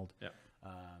St. Arnold. Yeah. I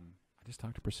just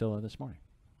talked to Priscilla this morning.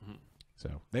 So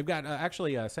they've got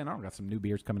actually St. Arnold got some new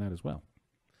beers coming out as well.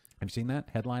 Have you seen that?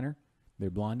 Headliner. They're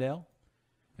Blonde Ale,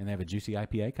 and they have a juicy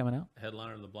IPA coming out.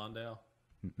 Headliner in the Blonde Ale?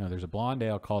 No, there's a Blonde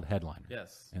Ale called Headliner.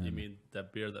 Yes. And You then- mean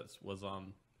that beer that was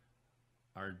on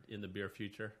our In the Beer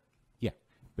Future? Yeah,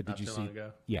 but Not did you too see? long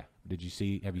ago? Yeah, did you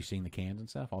see? Have you seen the cans and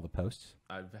stuff? All the posts.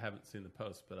 I haven't seen the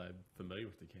post, but I'm familiar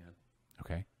with the can.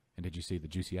 Okay, and did you see the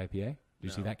juicy IPA? Did you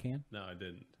see No. that can? No, I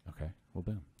didn't. Okay, well,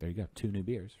 boom, there you go. 2 new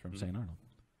beers from St. Arnold.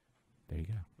 There you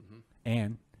go.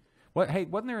 And what? Hey,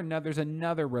 wasn't there another? There's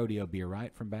another rodeo beer,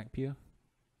 right, from Back Pew?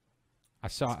 I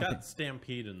saw It's I got think,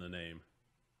 Stampede in the name.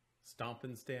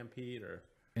 Stompin' Stampede or...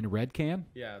 in a red can.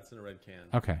 Yeah, it's in a red can.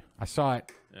 Okay, I saw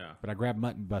it, Yeah. but I grabbed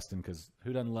mutton busting because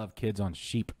who doesn't love kids on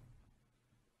sheep?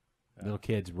 Little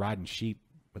kids riding sheep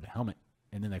with a helmet,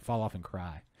 and then they fall off and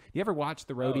cry. You ever watch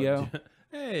the rodeo? Oh,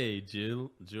 hey,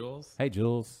 Jules. Hey,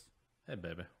 Jules, Hey,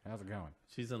 baby. how's it going?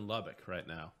 She's in Lubbock right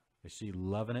now. Is she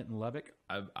loving it in Lubbock?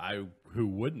 I who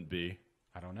wouldn't be?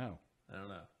 I don't know. I don't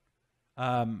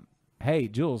know. Hey,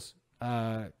 Jules,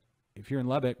 if you're in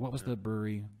Lubbock, what was the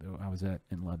brewery that I was at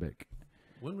in Lubbock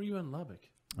When were you in Lubbock?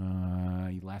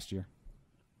 last year?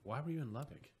 Why were you in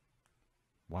Lubbock?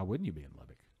 Why wouldn't you be in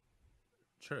Lubbock?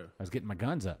 True. I was getting my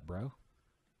guns up, bro.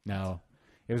 No,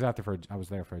 it was out there I was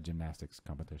there for a gymnastics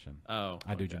competition. Oh,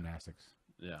 I do okay. gymnastics.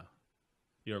 Yeah.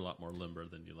 You're a lot more limber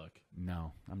than you look.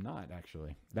 No, I'm not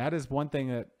actually. That is one thing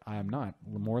that I am not.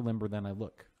 More limber than I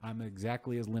look. I'm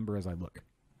exactly as limber as I look,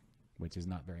 which is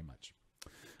not very much.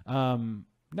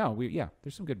 No,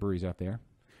 there's some good breweries out there.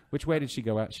 Which way did she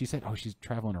go out? She said, "Oh, she's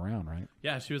traveling around, right?"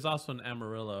 Yeah, she was also in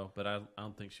Amarillo, but I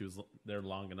don't think she was there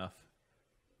long enough.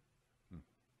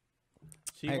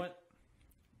 She Hey. went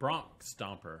Bronx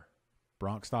Stomper.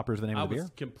 Bronx Stopper is the name I of the was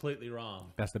beer. completely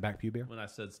wrong That's the Back Pew beer. when I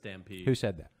said Stampede. Who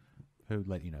said that? Who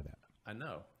let you know that? I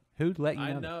know. Who let you know?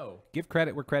 I that? know. Give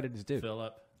credit where credit is due.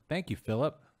 Philip. Thank you,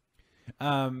 Philip.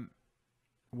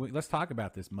 let's talk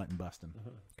about this mutton busting.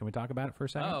 Can we talk about it for a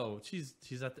second? Oh,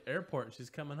 she's at the airport and she's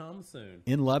coming home soon.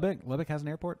 In Lubbock? Lubbock has an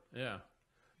airport? Yeah.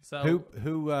 So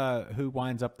who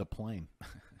winds up the plane?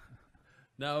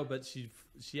 no, but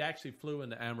she actually flew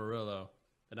into Amarillo,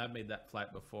 and I've made that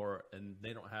flight before, and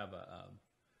they don't have a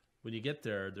when you get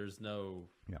there, there's no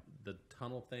the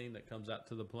tunnel thing that comes out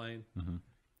to the plane. Mm-hmm.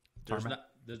 There's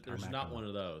not one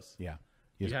of those. Yeah.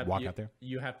 You just walk out there?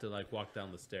 You have to like walk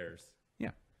down the stairs.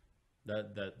 Yeah.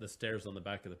 The stairs on the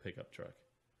back of the pickup truck.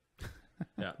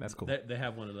 Yeah, that's cool. They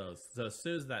have one of those. So as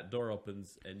soon as that door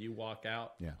opens and you walk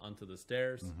out onto the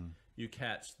stairs, you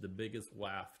catch the biggest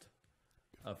waft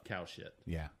of cow shit.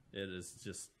 Yeah. It is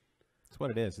just... That's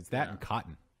what it is. It's that and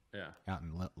cotton. Yeah. Out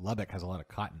in Lubbock has a lot of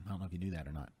cotton. I don't know if you knew that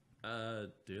or not.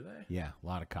 Do they? Yeah, a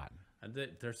lot of cotton. And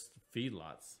there's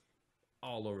feedlots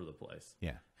all over the place.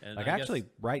 Yeah. And like I actually guess,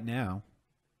 right now,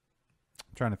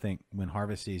 I'm trying to think when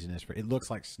harvest season is. It looks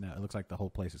like snow. It looks like the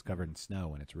whole place is covered in snow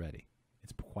when it's ready.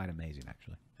 It's quite amazing,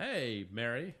 actually. Hey,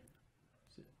 Mary.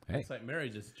 Hey. Looks like Mary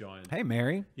just joined. Hey,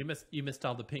 Mary. You missed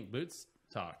all the pink boots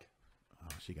talk. Oh,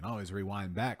 she can always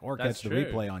rewind back or That's catch the true.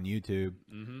 replay on YouTube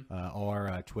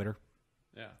or Twitter.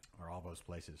 Yeah. Or all those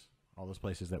places. All those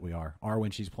places that we are. Or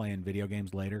when she's playing video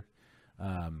games later.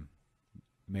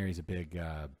 Mary's a big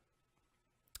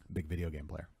video game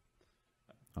player.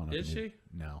 I don't know Is if you she?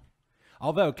 knew. No.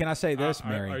 Although, can I say this,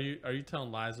 Mary? Are you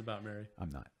telling lies about Mary? I'm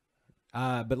not.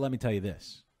 But let me tell you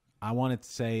this. I wanted to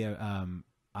say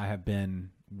I have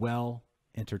been well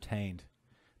entertained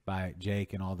by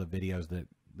Jake and all the videos that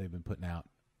they've been putting out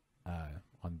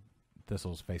on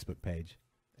Thistle's Facebook page.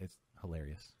 It's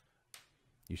hilarious.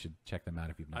 You should check them out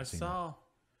if you've not seen them. I saw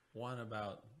one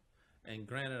about, and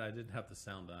granted, I didn't have the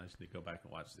sound on. I just need to go back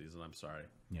and watch these, and I'm sorry.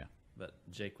 Yeah. But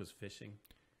Jake was fishing.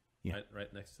 Yeah.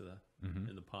 Right next to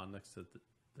in the pond next to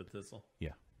the Thistle.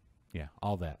 Yeah. Yeah.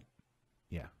 All that.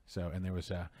 Yeah. So, and there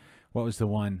was, what was the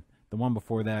one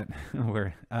before that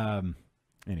where,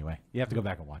 anyway, you have to go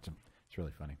back and watch them. It's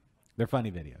really funny. They're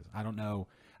funny videos. I don't know.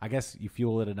 I guess you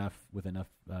fuel it with enough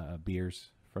beers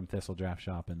from Thistle Draft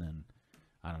Shop, and then,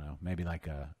 I don't know, maybe like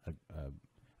a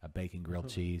bacon grilled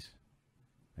cheese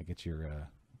that gets your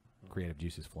creative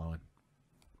juices flowing.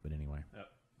 But anyway.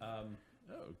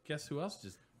 Guess who else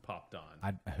just popped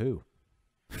on? Who?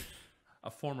 A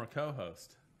former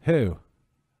co-host Who?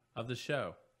 of the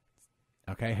show.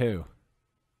 Okay, who?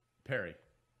 Perry.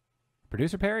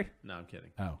 Producer Perry? No, I'm kidding.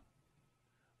 Oh.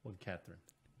 Well, Catherine.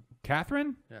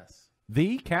 Catherine? Yes.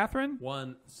 The Catherine?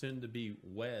 One soon to be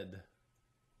wed.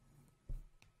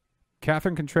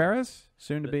 Catherine Contreras?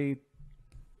 Soon to be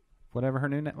whatever her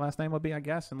new last name will be, I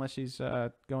guess, unless she's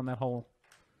going that whole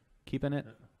keeping it,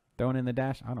 throwing in the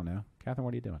dash. I don't know. Catherine,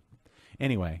 what are you doing?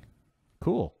 Anyway,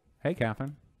 cool. Hey,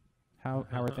 Catherine. How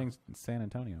are things in San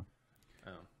Antonio?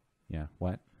 Oh. Yeah,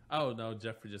 what? Oh, no,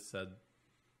 Jeffrey just said,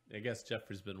 I guess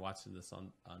Jeffrey's been watching this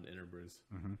on Interbrews.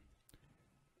 Mm-hmm.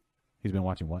 He's been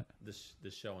watching what? This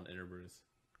show on Interbrews.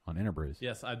 On Interbrews?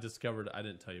 Yes, I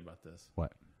didn't tell you about this.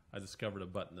 What? I discovered a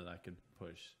button that I could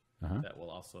push that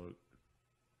will also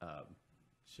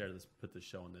put the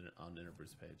show on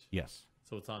Interbrews page. Yes.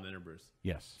 So it's on Interbrews.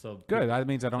 Yes. So good. That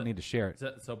means I don't need to share it.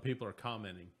 So people are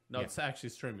commenting. No, it's actually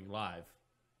streaming live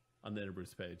on the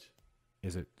Interbrews page.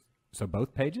 Is it? So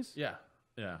both pages? Yeah.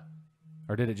 Yeah.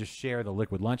 Or did it just share the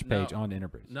Liquid Lunch page on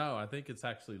Interbrews? No, I think it's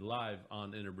actually live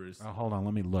on Interbrews. Oh, hold on.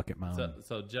 Let me look at my own.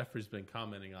 So Jeffrey's been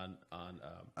commenting on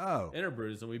Oh.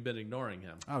 Interbrews, and we've been ignoring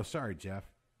him. Oh, sorry, Jeff.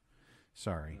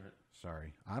 Sorry. Right.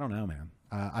 Sorry. I don't know, man.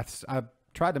 I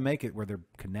tried to make it where they're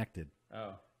connected.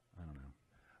 Oh. I don't know.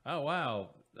 Oh, wow.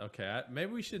 Okay.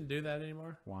 Maybe we shouldn't do that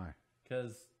anymore. Why?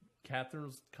 Because Catherine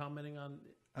was commenting on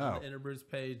the Interbrews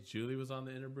page. Julie was on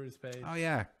the Interbrews page. Oh,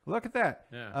 yeah. Look at that.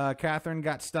 Yeah. Catherine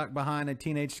got stuck behind a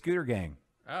teenage scooter gang.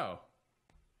 Oh.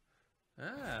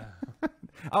 Ah.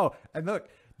 Oh, and look,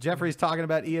 Jeffrey's talking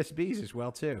about ESBs as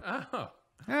well, too. Oh.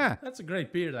 Yeah. That's a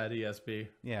great beer, that ESB.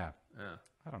 Yeah. Yeah.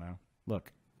 I don't know.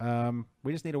 Look,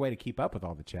 we just need a way to keep up with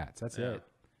all the chats. That's it.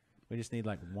 We just need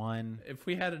like one. If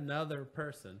we had another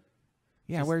person.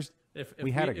 Yeah, if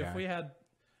we had a guy. If we had,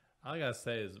 all I gotta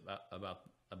say is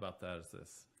about that is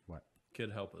this. What?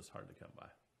 Kid Help is hard to come by.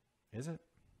 Is it?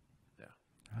 Yeah.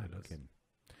 Oh, no kidding.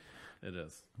 It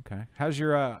is. Okay. How's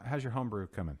your homebrew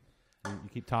coming? You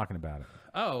keep talking about it.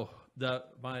 Oh,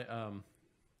 my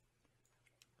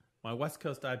West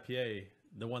Coast IPA,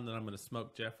 the one that I'm going to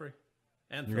smoke, Jeffrey.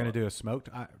 And you're going to do a smoked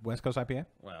West Coast IPA?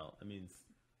 Well, it means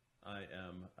I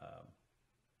am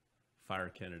Fire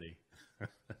Kennedy.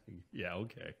 Yeah,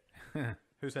 okay.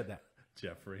 Who said that?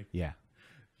 Jeffrey. Yeah.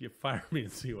 You fire me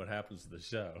and see what happens to the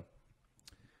show.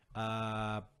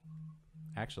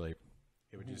 Actually,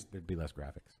 It would just there'd be less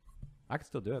graphics. I could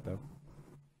still do it though.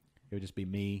 It would just be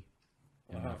me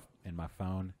and my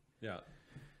phone. Yeah,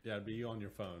 it'd be you on your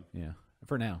phone. Yeah,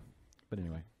 for now. But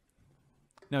anyway,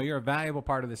 no, you're a valuable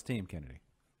part of this team, Kennedy.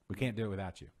 We can't do it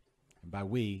without you. And by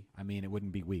we, I mean it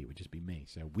wouldn't be we; it would just be me.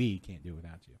 So we can't do it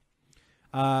without you.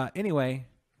 Anyway,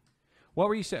 what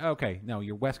were you saying? Okay, no,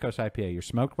 your West Coast IPA, your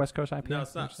smoked West Coast IPA. No,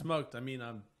 it's not smoked. I mean,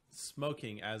 I'm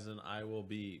smoking, as in I will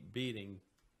be beating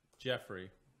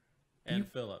Jeffrey and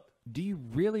Philip. Do you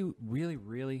really?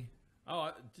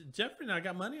 Oh, Jeffrey and I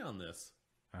got money on this.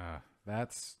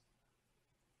 That's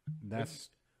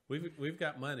we've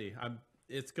got money.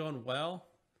 It's going well.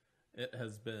 It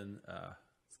has been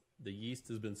the yeast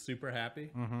has been super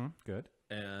happy. Mm-hmm. Good.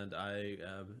 And I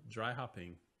dry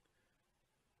hopping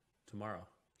tomorrow.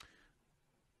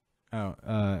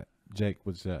 Oh, Jake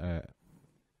was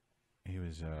he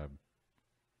was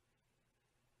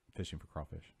fishing for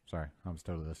crawfish. Sorry, I was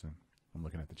totally listening. I'm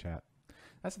looking at the chat.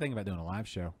 That's the thing about doing a live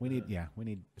show. We need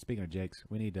speaking of Jake's,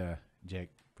 we need Jake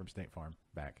from State Farm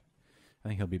back. I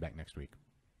think he'll be back next week.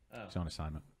 Oh. He's on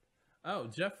assignment. Oh,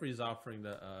 Jeffrey's offering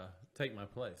to take my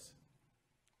place.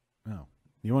 Oh,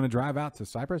 you want to drive out to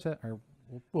Cypress, or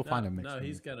we'll find him. No,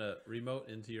 he's got a remote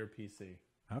into your PC.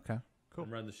 Okay, cool.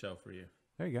 And run the show for you.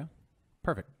 There you go.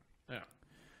 Perfect. Yeah,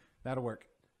 that'll work.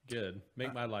 Good.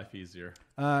 Make my life easier.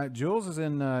 Jules is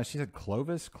in. She said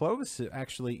Clovis. Clovis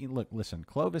actually. Listen.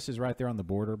 Clovis is right there on the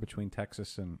border between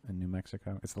Texas and New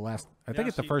Mexico. It's the last. I think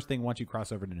it's the first thing once you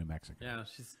cross over to New Mexico. Yeah,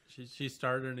 she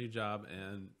started her new job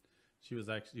and she was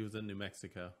in New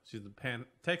Mexico. She's in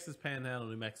Texas Panhandle,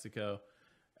 New Mexico,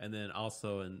 and then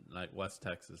also in like West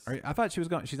Texas. I thought she was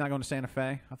going. She's not going to Santa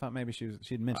Fe. I thought maybe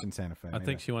she'd mentioned Santa Fe. I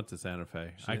think she went to Santa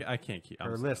Fe. I can't keep.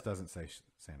 Her list doesn't say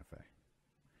Santa Fe.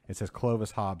 It says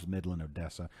Clovis, Hobbs, Midland,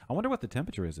 Odessa. I wonder what the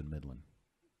temperature is in Midland.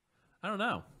 I don't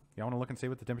know. Y'all want to look and see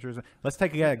what the temperature is? Let's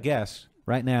take a guess.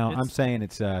 Right now, I'm saying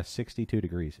it's 62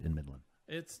 degrees in Midland.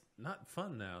 It's not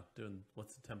fun now doing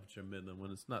what's the temperature in Midland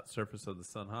when it's not surface of the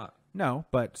sun hot. No,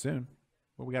 but soon.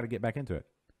 Well, we got to get back into it.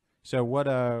 So what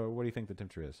do you think the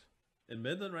temperature is? In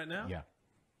Midland right now? Yeah.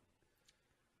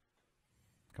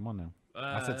 Come on now.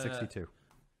 I said 62.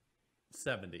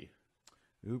 70.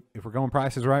 Oop, if we're going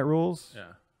Price is Right rules.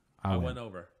 Yeah. I went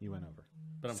over. You went over.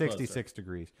 But I'm 66 closer.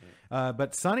 degrees. Yeah.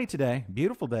 But sunny today.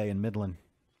 Beautiful day in Midland.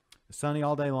 Sunny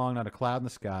all day long, not a cloud in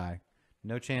the sky.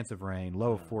 No chance of rain.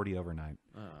 Low of 40 overnight.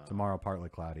 Tomorrow, partly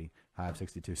cloudy. High of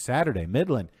 62. Saturday,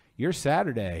 Midland. Your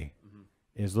Saturday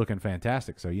is looking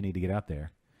fantastic, so you need to get out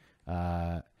there.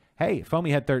 Hey,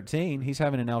 Foamy Head 13. He's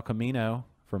having an El Camino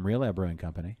from Real Air Brewing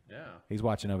Company. Yeah. He's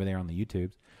watching over there on the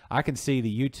YouTubes. I can see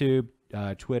the YouTube,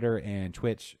 Twitter, and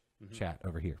Twitch chat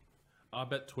over here. I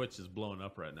bet Twitch is blowing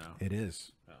up right now. It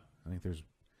is. Yeah. I think there's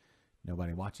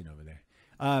nobody watching over there.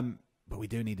 But we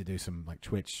do need to do some like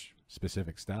Twitch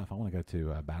specific stuff. I want to go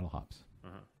to Battle Hops.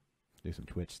 Do some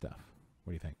Twitch stuff.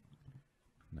 What do you think?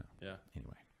 No. Yeah.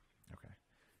 Anyway. Okay.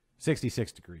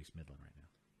 66 degrees Midland right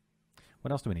now.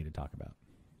 What else do we need to talk about?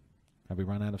 Have we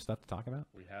run out of stuff to talk about?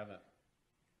 We haven't.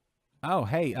 Oh,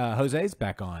 hey, Jose's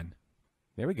back on.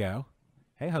 There we go.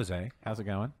 Hey, Jose. How's it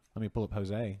going? Let me pull up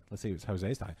Jose. Let's see what's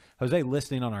Jose's time. Jose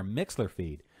listening on our Mixler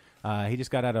feed. He just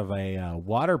got out of a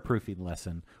waterproofing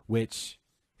lesson, which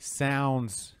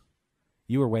sounds...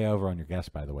 You were way over on your guess,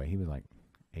 by the way. He was like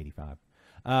 85.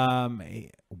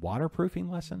 A waterproofing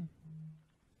lesson?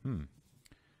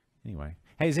 Anyway.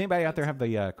 Hey, does anybody out there have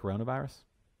the coronavirus?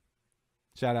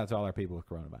 Shout out to all our people with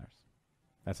coronavirus.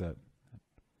 That's a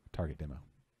target demo.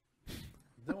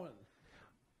 No one.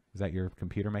 Is that your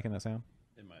computer making that sound?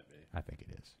 It might be. I think it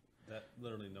is. That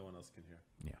literally no one else can hear.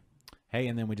 Yeah. Hey,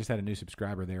 and then we just had a new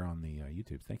subscriber there on the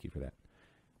YouTube. Thank you for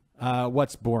that.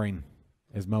 What's boring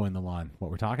is mowing the lawn.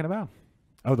 What we're talking about?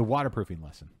 Oh, the waterproofing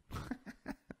lesson.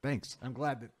 Thanks. I'm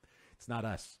glad that it's not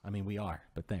us. I mean, we are,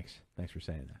 but thanks. Thanks for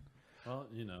saying that. Well,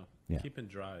 keeping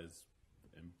dry is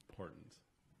important.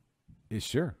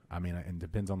 Sure. I mean, it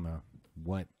depends on the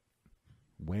what,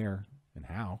 where, and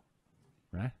how,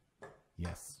 right?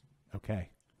 Yes. Okay.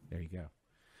 There you go.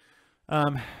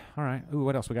 All right. Ooh,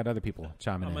 what else? We got other people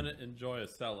chiming in. I'm going to enjoy a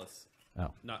Celis.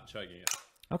 Oh. Not chugging it.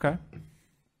 Okay.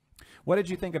 What did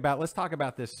you think about? Let's talk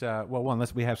about this.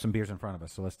 We have some beers in front of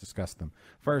us, so let's discuss them.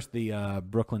 First, the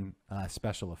Brooklyn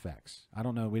special effects. I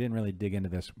don't know. We didn't really dig into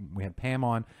this. We had Pam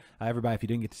on. Everybody, if you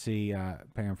didn't get to see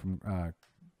Pam from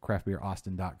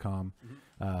craftbeeraustin.com,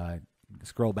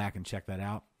 scroll back and check that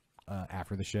out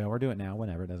after the show, or do it now,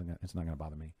 whenever. It's not going to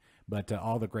bother me. But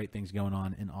all the great things going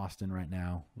on in Austin right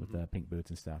now with the pink boots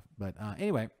and stuff. But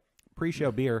anyway,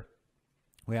 pre-show beer,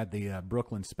 we had the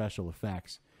Brooklyn special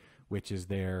effects, which is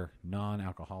their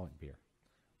non-alcoholic beer.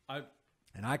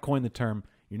 And I coined the term,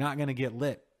 you're not going to get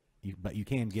lit, but you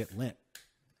can get lint.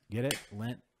 Get it?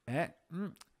 Lint.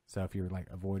 So if you're like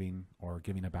avoiding or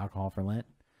giving up alcohol for Lent,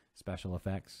 Special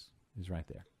Effects is right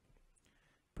there.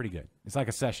 Pretty good. It's like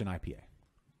a session IPA.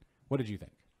 What did you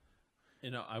think?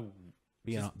 You know,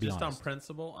 Be just on honest.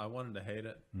 principle, I wanted to hate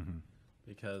it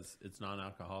because it's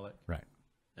non-alcoholic. Right.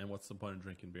 And what's the point of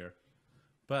drinking beer?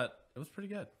 But it was pretty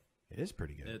good. It is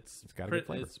pretty good. It's got a good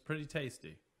flavor. It's pretty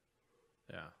tasty.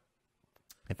 Yeah.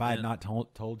 If I had not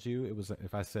told you, it was.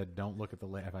 If I said don't look at the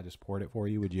if I just poured it for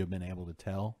you, would you have been able to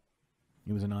tell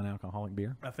it was a non-alcoholic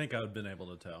beer? I think I would have been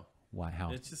able to tell. Why?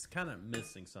 How? It's just kind of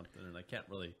missing something, and I can't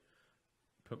really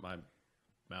put my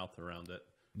mouth around it.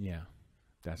 Yeah,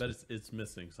 but it's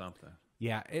missing something.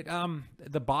 Yeah, it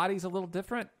the body's a little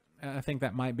different. I think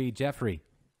that might be Jeffrey.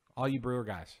 All you brewer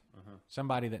guys,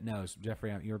 somebody that knows.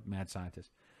 Jeffrey, you're a mad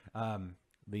scientist.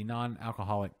 The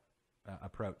non-alcoholic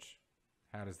approach.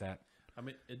 How does that? I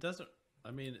mean, it doesn't.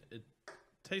 I mean, it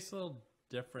tastes a little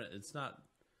different. It's not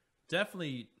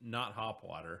definitely not hop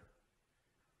water.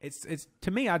 It's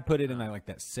to me, I'd put it in like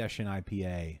that session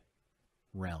IPA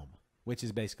realm, which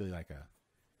is basically like a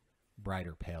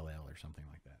brighter pale ale or something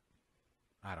like that.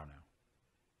 I don't know.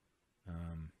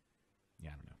 Yeah,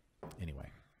 I don't know. Anyway,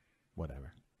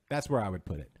 whatever. That's where I would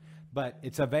put it. But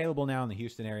it's available now in the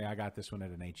Houston area. I got this one at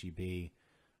an HEB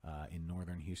in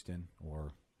northern Houston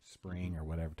or Spring or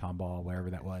whatever, Tomball, wherever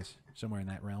that was, somewhere in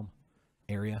that realm.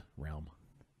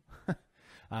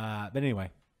 But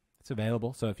anyway, it's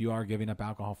available. So if you are giving up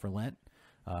alcohol for Lent,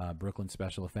 Brooklyn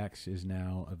Special Effects is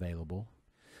now available.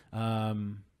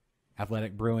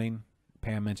 Athletic Brewing,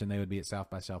 Pam mentioned they would be at South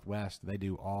by Southwest. They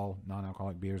do all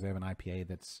non-alcoholic beers. They have an IPA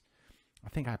that's, I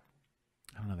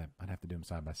don't know that I'd have to do them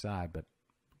side by side, but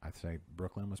I'd say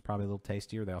Brooklyn was probably a little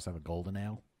tastier. They also have a golden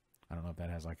ale. I don't know if that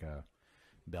has like a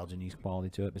Belgian yeast quality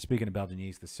to it. But speaking of Belgian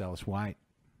yeast, the Celis White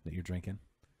that you're drinking,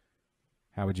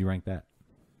 how would you rank that?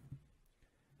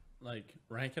 Like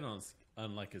ranking on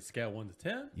like a scale 1 to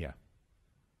 10? Yeah.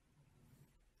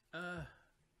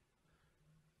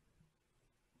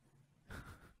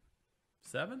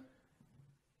 7?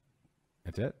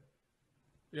 That's it?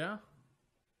 Yeah.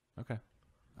 Okay.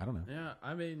 I don't know. Yeah.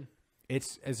 I mean,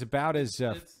 It's about as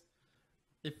it's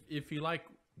if you like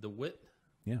the wit,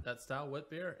 yeah. that style wit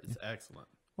beer, it's excellent.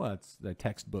 Well, it's the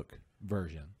textbook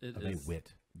version It of is a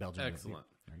wit Belgian wit excellent.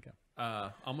 beer. There you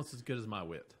go. Almost as good as my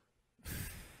wit.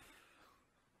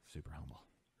 Super humble.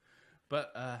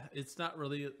 But it's not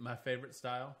really my favorite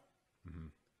style. Mm-hmm.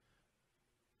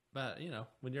 But you know,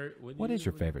 What is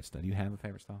your favorite style? Do you have a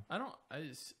favorite style? I don't.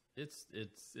 It's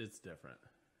different.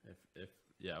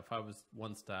 If I was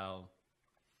one style,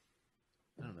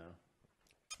 I don't know.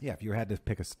 Yeah, if you had to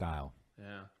pick a style.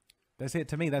 Yeah. That's it.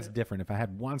 To me, that's different. If I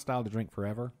had one style to drink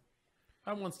forever. If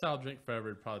I had one style to drink forever,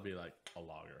 it'd probably be like a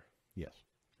lager. Yes.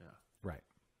 Yeah. Right.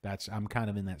 I'm kind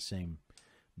of in that same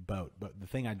boat. But the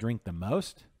thing I drink the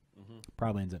most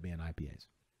probably ends up being IPAs.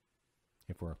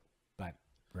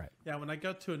 Right. Yeah, when I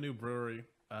go to a new brewery,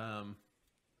 I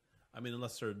mean,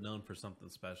 unless they're known for something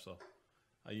special,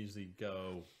 I usually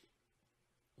go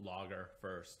lager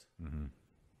first,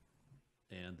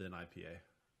 and then IPA.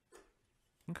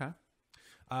 Okay.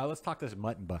 Let's talk this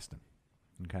mutton busting.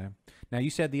 Okay. Now, you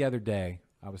said the other day,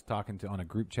 I was talking on a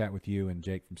group chat with you and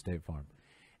Jake from State Farm,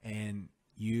 and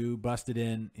you busted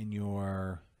in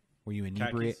your. Were you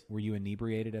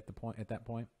inebriated at that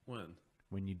point?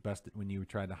 When you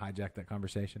tried to hijack that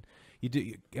conversation? You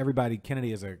do. Everybody,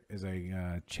 Kennedy is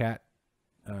a chat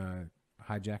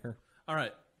hijacker. All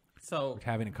right. So We're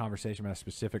having a conversation about a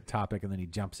specific topic, and then he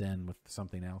jumps in with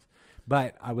something else.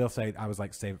 But I will say, I was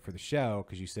like, save it for the show,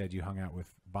 because you said you hung out with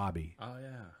Bobby. Oh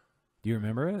yeah. Do you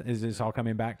remember it? Is this all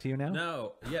coming back to you now?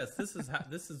 No. Yes.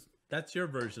 That's your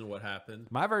version of what happened.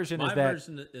 My version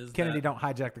is Kennedy don't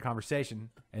hijack the conversation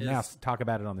and now talk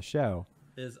about it on the show.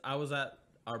 Is I was at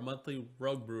our monthly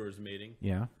Rogue Brewers meeting.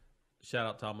 Yeah. Shout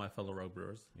out to all my fellow Rogue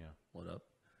Brewers. Yeah. What up?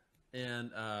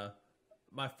 And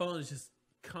my phone is just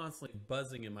constantly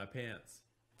buzzing in my pants.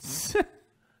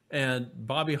 And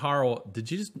Bobby Harrell,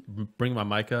 did you just bring my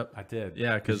mic up? I did.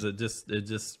 Yeah, because it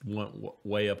just went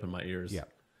way up in my ears. Yeah.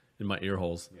 In my ear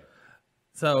holes. Yeah.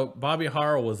 So Bobby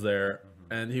Harrell was there,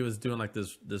 and he was doing like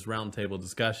this round table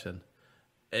discussion,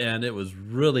 and it was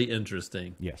really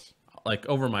interesting. Yes. Like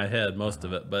over my head, most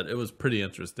of it, but it was pretty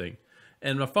interesting.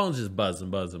 And my phone's just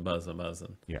buzzing.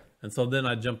 Yeah. And so then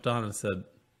I jumped on and said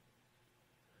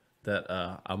that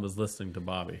I was listening to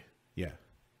Bobby. Yeah.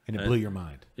 And it blew your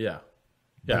mind. Yeah.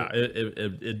 Yeah,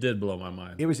 it did blow my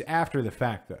mind. It was after the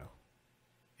fact, though.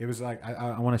 It was like,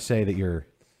 I want to say that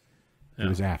it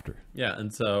was after. Yeah,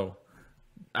 and so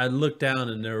I looked down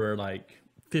and there were like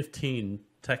 15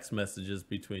 text messages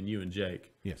between you and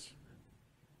Jake. Yes.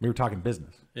 We were talking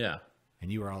business. Yeah.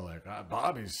 And you were all like,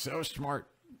 Bobby's so smart.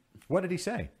 What did he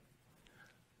say?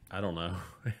 I don't know.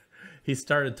 He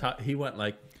started he went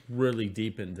like really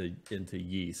deep into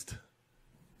yeast.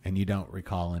 And you don't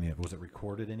recall any of it. Was it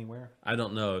recorded anywhere? I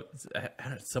don't know.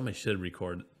 Somebody should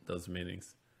record those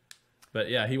meetings. But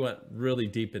yeah, he went really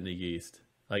deep into yeast,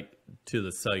 like to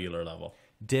the cellular level.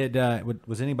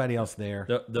 Was anybody else there?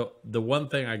 The one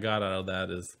thing I got out of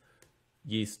that is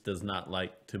yeast does not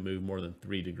like to move more than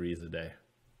 3 degrees a day.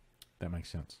 That makes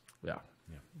sense. Yeah.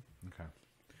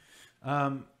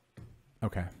 Okay.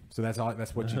 Okay. So that's all.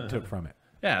 That's what you took from it.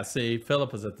 Yeah. See,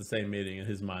 Philip was at the same meeting and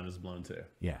his mind was blown too.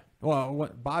 Yeah. Well,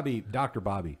 what Dr.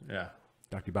 Bobby. Yeah.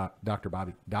 Dr.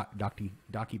 Bobby.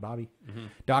 Docky Bobby. Mm-hmm.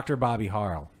 Dr. Bobby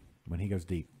Harrell. When he goes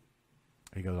deep,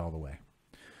 he goes all the way.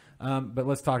 But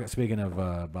let's talk. Speaking of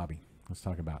Bobby, let's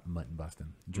talk about mutton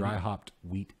busting. Dry hopped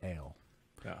wheat ale.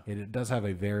 Yeah. It does have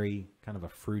a very kind of a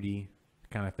fruity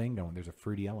kind of thing going. There's a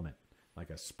fruity element, like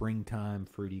a springtime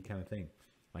fruity kind of thing.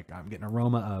 Like I'm getting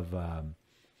aroma of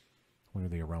what are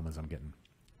the aromas I'm getting?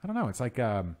 I don't know. It's like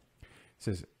it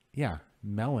says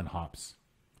melon hops.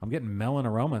 I'm getting melon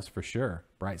aromas for sure.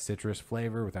 Bright citrus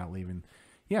flavor without leaving.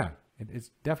 Yeah, it's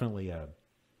definitely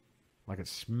like it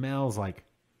smells like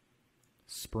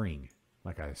spring,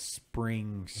 like a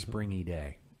springy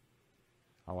day.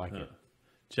 I like it.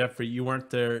 Jeffrey, you weren't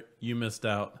there. You missed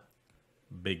out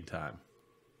big time.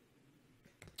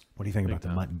 What do you think Big about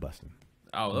time. the mutton busting?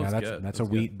 Oh, that was good. That's That a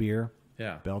was wheat good. beer.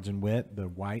 Yeah. Belgian wit. The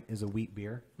white is a wheat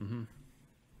beer. Mm-hmm.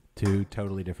 2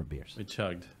 totally different beers. We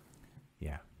chugged.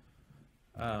 Yeah.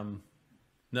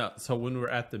 No, so when we were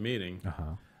at the meeting,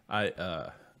 Uh-huh.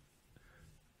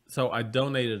 I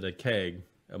donated a keg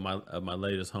of my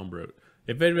latest homebrew.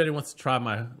 If anybody wants to try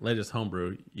my latest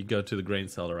homebrew, you go to the grain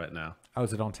cellar right now. Oh,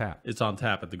 is it on tap? It's on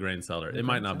tap at the grain cellar. It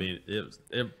might not be.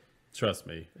 It trust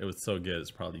me, it was so good.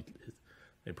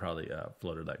 They probably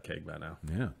floated that keg by now.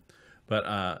 Yeah.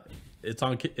 But it's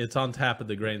on tap at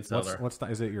the grain cellar.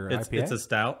 Is it your It's IPA? a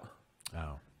stout,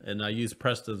 Oh. and I use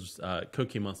Preston's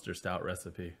Cookie Monster stout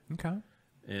recipe. Okay.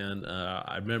 And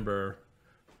I remember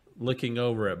looking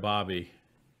over at Bobby,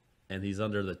 and he's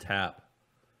under the tap.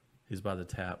 He's by the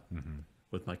tap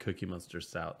with my Cookie Monster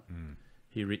stout. Mm.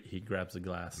 He grabs a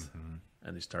glass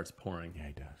and he starts pouring. Yeah,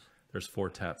 he does. There's 4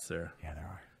 taps there. Yeah, there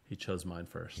are. He chose mine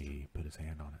first. He put his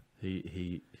hand on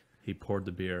it. He poured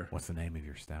the beer. What's the name of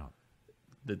your stout?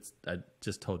 I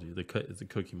just told you it's a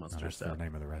Cookie Monster That's stout. the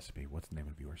name of the recipe. What's the name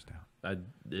of your stout?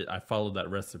 I followed that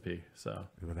recipe, so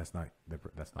Well, that's not.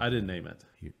 I didn't name it.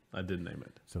 You- I didn't name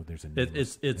it. So there's a It-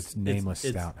 nameless. It's nameless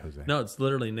stout, Jose. No, it's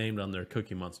literally named on their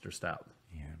Cookie Monster stout.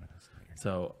 Yeah, but that's not your.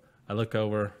 So I look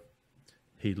over.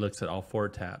 He looks at all 4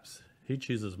 taps. He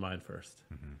chooses mine first.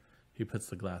 He puts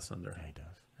the glass under. Yeah, he does.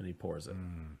 And he pours it.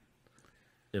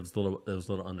 It was a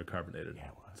little undercarbonated. Yeah,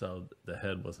 it was. So the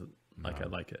head wasn't like I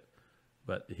like it.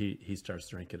 But he starts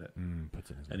drinking it. Puts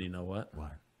it in his And you know what?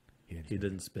 What? He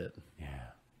didn't spit.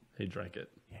 Yeah. He drank it.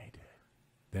 Yeah, he did.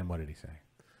 Then what did he say?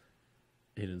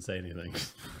 He didn't say anything.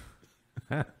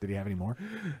 Did he have any more?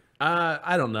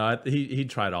 I don't know. He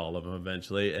tried all of them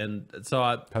eventually. And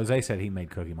so Jose said he made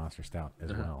Cookie Monster Stout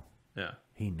as well. yeah.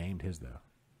 He named his though.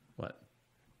 What?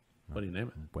 What do you name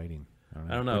it? I'm waiting.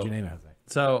 I don't know. What'd you name it, Jose?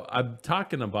 So I'm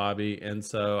talking to Bobby, and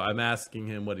so I'm asking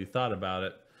him what he thought about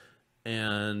it.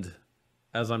 And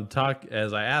as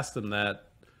I asked him that,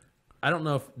 I don't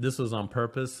know if this was on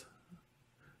purpose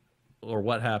or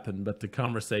what happened, but the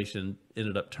conversation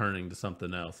ended up turning to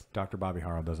something else. Dr. Bobby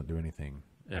Harrell doesn't do anything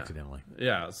accidentally.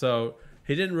 Yeah, so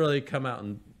he didn't really come out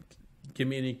and give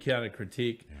me any kind of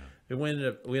critique. Yeah. We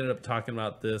ended up talking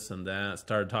about this and that,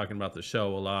 started talking about the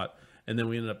show a lot, and then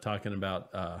we ended up talking about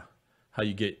how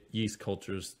you get yeast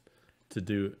cultures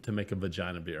to make a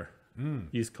vagina beer.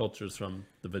 Yeast cultures from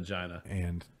the vagina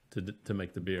And to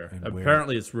make the beer. And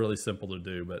Apparently, it's really simple to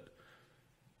do, but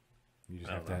you just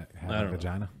I have don't to know. have I a don't know.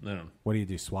 vagina. I don't know. What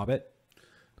do? Swab it?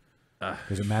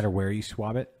 Does it matter where you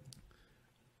swab it?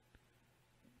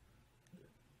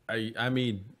 I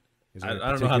mean, Is I there a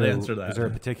don't know how to particular- answer that. Is there a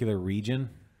particular region?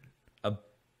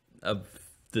 Of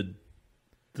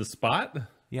the spot?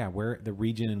 Yeah, where the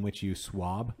region in which you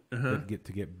swab to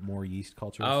get more yeast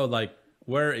cultures. Oh, like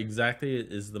where exactly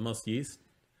is the most yeast?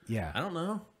 yeah. I don't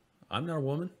know. I'm not a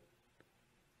woman.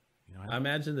 You know, I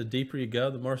imagine the deeper you go,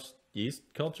 the more yeast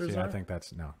cultures see, are. I think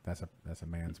that's a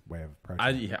man's way of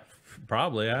approaching. Yeah,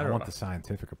 probably. I I don't want know. the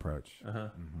scientific approach.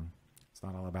 It's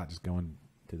not all about just going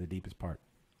to the deepest part.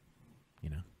 You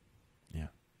know. Yeah.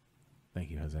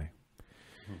 Thank you, Jose.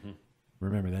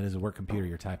 Remember, that is a work computer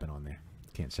you're typing on there.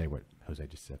 Can't say what Jose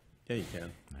just said. Yeah, you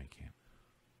can. No, you can't.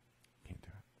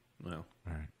 No.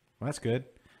 All right. Well, that's good.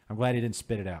 I'm glad he didn't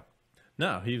spit it out.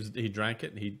 No, he drank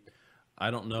it. And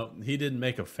I don't know. He didn't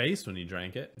make a face when he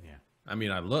drank it. Yeah. I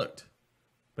mean, I looked,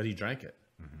 but he drank it.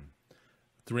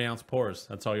 3 ounce pours.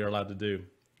 That's all you're allowed to do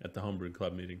at the homebrew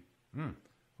club meeting.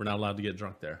 We're not allowed to get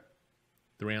drunk there.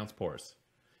 3 ounce pours.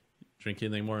 Drink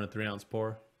anything more than a 3 ounce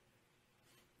pour,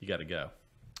 you got to go.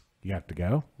 You have to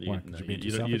go? You, Why? 'Cause no, you're being too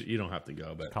you selfish? you don't have to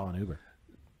go, but Call an Uber.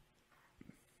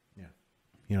 Yeah.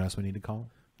 You know what else we need to call?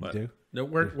 You but- do? No,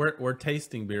 we're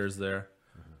tasting beers there.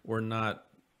 We're not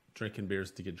drinking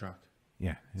beers to get drunk.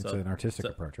 Yeah. It's So- an artistic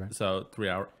approach, right? So 3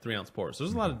 ounce pours.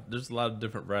 There's a lot of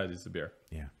different varieties of beer,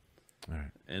 Yeah. All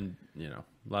right. and a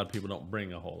lot of people don't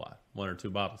bring a whole lot, 1 or 2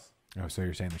 bottles. Oh, so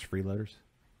you're saying there's freeloaders?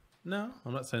 No,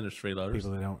 I'm not saying there's freeloaders.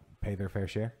 People that don't pay their fair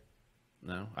share?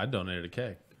 No, I donated a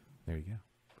keg There you go.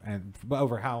 And but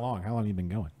over how long? How long have you been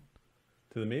going?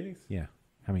 to the meetings. Yeah.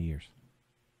 How many years?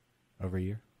 Over a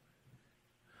year?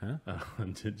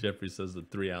 Jeffrey says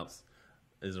that 3 ounce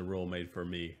is a rule made for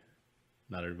me,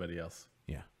 not everybody else.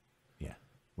 Yeah. Yeah.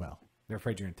 Well, they're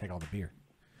afraid you're going to take all the beer.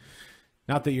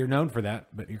 Not that you're known for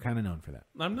that, but you're kind of known for that.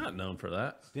 I'm not known for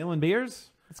that. Stealing beers?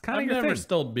 It's kind I've of your never thing.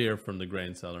 stole beer from the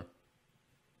grain cellar.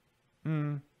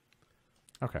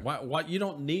 Okay. Why? You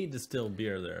don't need to steal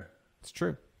beer there. It's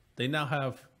true. They now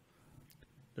have.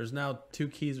 There's now 2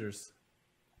 Keezers,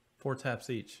 4 taps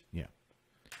each. Yeah.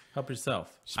 Help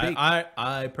yourself. Speak-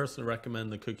 I personally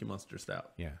recommend the Cookie Monster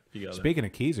Stout. Yeah. If you go there. Speaking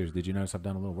of Keezers, did you notice I've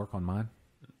done a little work on mine?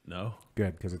 No.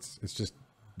 Good, because it's just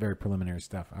very preliminary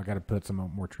stuff. I got to put some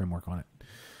more trim work on it,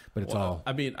 but it's Well, all.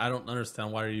 I mean, I don't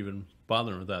understand why you're even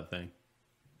bothering with that thing.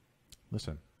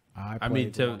 Listen, I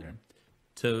mean,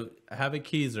 to have a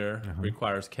Keezer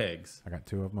requires kegs. I got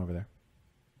 2 of them over there.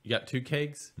 You got 2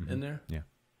 kegs in there, Yeah.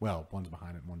 Well, one's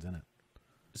behind it, and one's in it.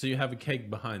 so you have a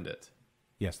keg behind it,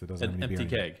 Yes, that doesn't have an any empty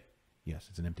beer in it. keg. Yes,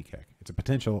 it's an empty keg. It's a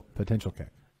potential keg.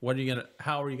 What are you gonna?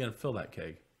 How are you gonna fill that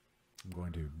keg? I'm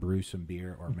going to brew some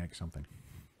beer or make something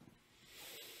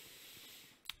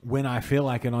when I feel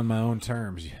like it on my own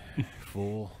terms.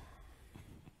 Fool.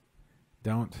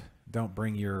 Don't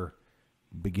bring your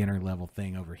beginner level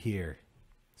thing over here,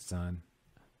 son.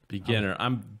 Beginner.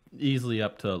 I'm easily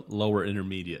up to lower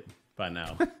intermediate by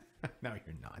now. No,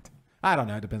 you're not. I don't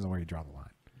know. It depends on where you draw the line.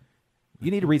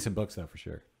 You need to read some books, though, for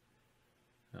sure.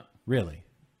 No. Really.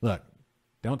 Look,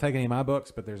 don't take any of my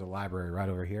books, but there's a library right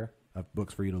over here of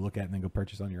books for you to look at and then go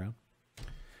purchase on your own.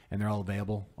 And they're all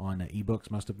available on ebooks,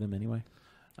 most of them anyway.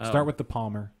 Start with the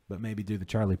Palmer, but maybe do the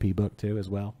Charlie P. book, too, as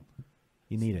well.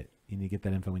 You need it. You need to get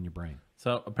that info in your brain.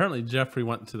 So apparently Jeffrey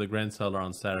went to the grain cellar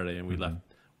on Saturday, and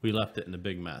we left it in a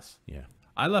big mess. Yeah.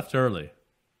 I left early.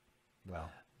 Well,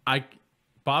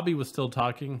 Bobby was still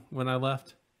talking when I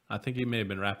left. I think he may have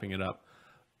been wrapping it up,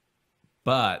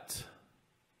 but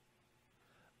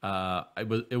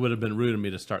it would have been rude of me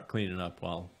to start cleaning up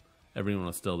while everyone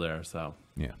was still there. So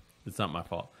yeah. it's not my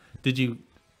fault. Did you,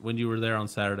 when you were there on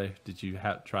Saturday, did you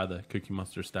try the Cookie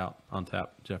Monster Stout on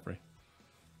tap, Jeffrey?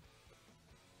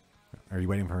 Are you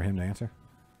waiting for him to answer?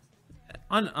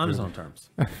 On his own terms.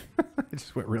 It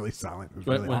just went really silent. It was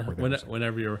really awkward. there for a second.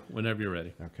 Whenever you're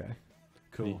ready. Okay.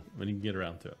 Cool. When you can get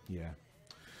around to it. Yeah.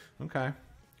 Okay.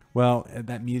 Well,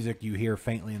 that music you hear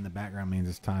faintly in the background means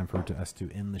it's time for us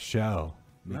to end the show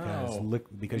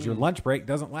because your lunch break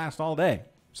doesn't last all day.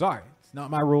 Sorry, it's not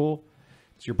my rule.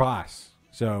 It's your boss.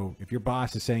 So if your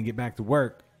boss is saying get back to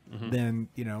work, then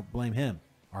blame him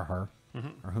or her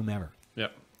or whomever.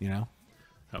 Yep.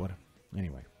 What?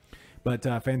 Anyway. But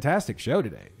fantastic show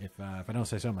today. If I don't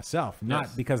say so myself,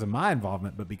 not because of my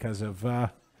involvement, but because of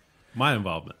My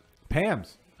involvement.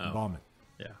 Pam's involvement.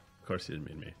 Yeah. Of course you didn't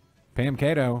mean me. Pam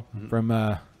Catoe from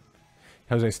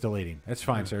Jose's still eating. That's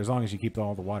fine, sir. As long as you keep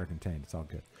all the water contained, it's all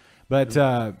good. But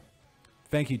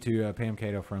thank you to Pam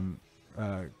Catoe from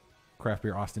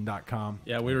craftbeeraustin.com.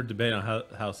 Yeah, we were debating on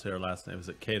how to say her last name. Is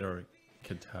it Catoe or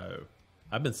Catoe?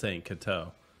 I've been saying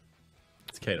Catoe.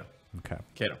 It's Catoe. Okay.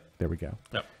 Catoe. There we go.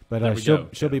 Yep. But There we she'll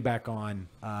go. be back on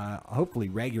hopefully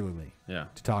regularly Yeah.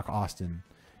 to talk Austin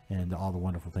and all the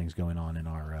wonderful things going on in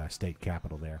our state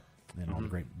capital there and all the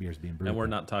great beers being brewed. And we're there.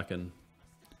 not talking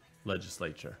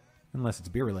legislature. Unless it's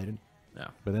beer related. No.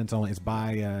 But then it's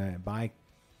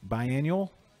biannual.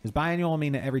 Is biannual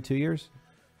mean every 2 years?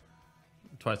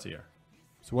 Twice a year.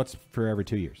 So what's for every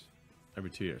 2 years? Every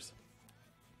 2 years.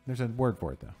 There's a word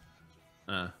for it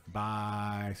though. Uh,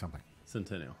 Bi something.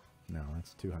 Centennial. No,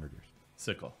 that's 200 years.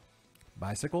 Sickle.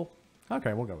 Bicycle?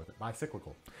 Okay, we'll go with it.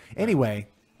 Bicyclical. Anyway,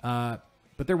 but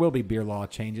there will be beer law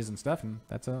changes and stuff, and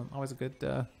that's always a good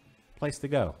place to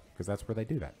go because that's where they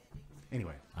do that.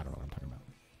 Anyway, I don't know what I'm talking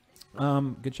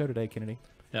about. Good show today, Kennedy.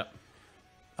 Yep.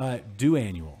 Do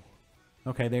annual.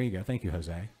 Okay, there you go. Thank you,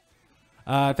 Jose.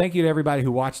 Thank you to everybody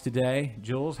who watched today.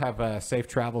 Jules, have safe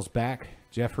travels back.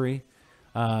 Jeffrey,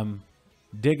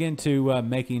 dig into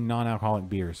making non-alcoholic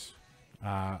beers.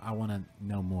 I want to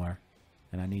know more,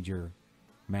 and I need your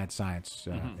mad science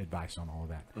advice on all of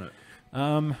that.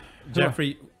 Right.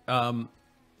 Jeffrey,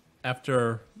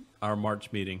 after our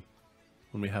March meeting,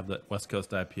 when we have the West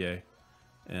Coast IPA,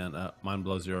 and mine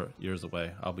blows yours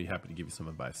away, I'll be happy to give you some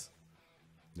advice.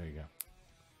 There you go.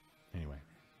 Anyway,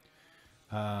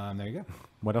 there you go.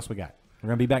 What else we got? We're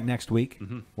going to be back next week.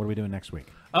 What are we doing next week?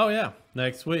 Oh, yeah.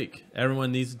 Next week.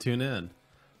 Everyone needs to tune in.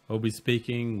 We'll be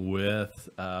speaking with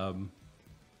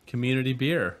Community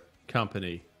Beer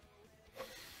Company.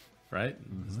 Right?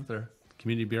 Is it their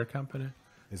Community Beer Company?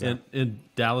 In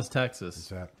Dallas, Texas. Is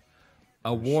that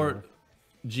award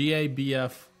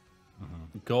GABF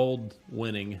gold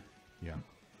winning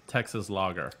Texas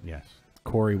lager. Yes.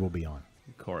 Corey will be on.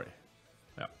 Corey.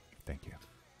 Yeah. Thank you.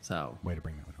 So, way to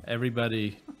bring that one home.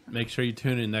 Everybody, make sure you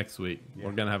tune in next week. Yeah.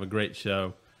 We're going to have a great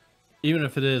show, even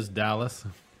if it is Dallas.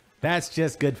 That's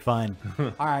just good fun.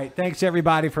 All right. Thanks,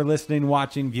 everybody, for listening,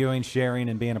 watching, viewing, sharing,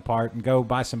 and being a part. And go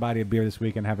buy somebody a beer this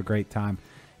week and have a great time.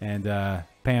 And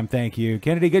Pam, thank you.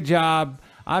 Kennedy, good job.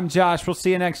 I'm Josh. We'll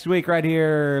see you next week right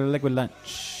here, Liquid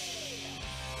Lunch.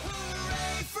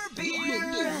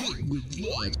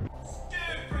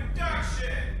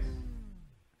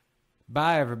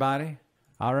 Bye, everybody.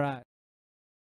 All right.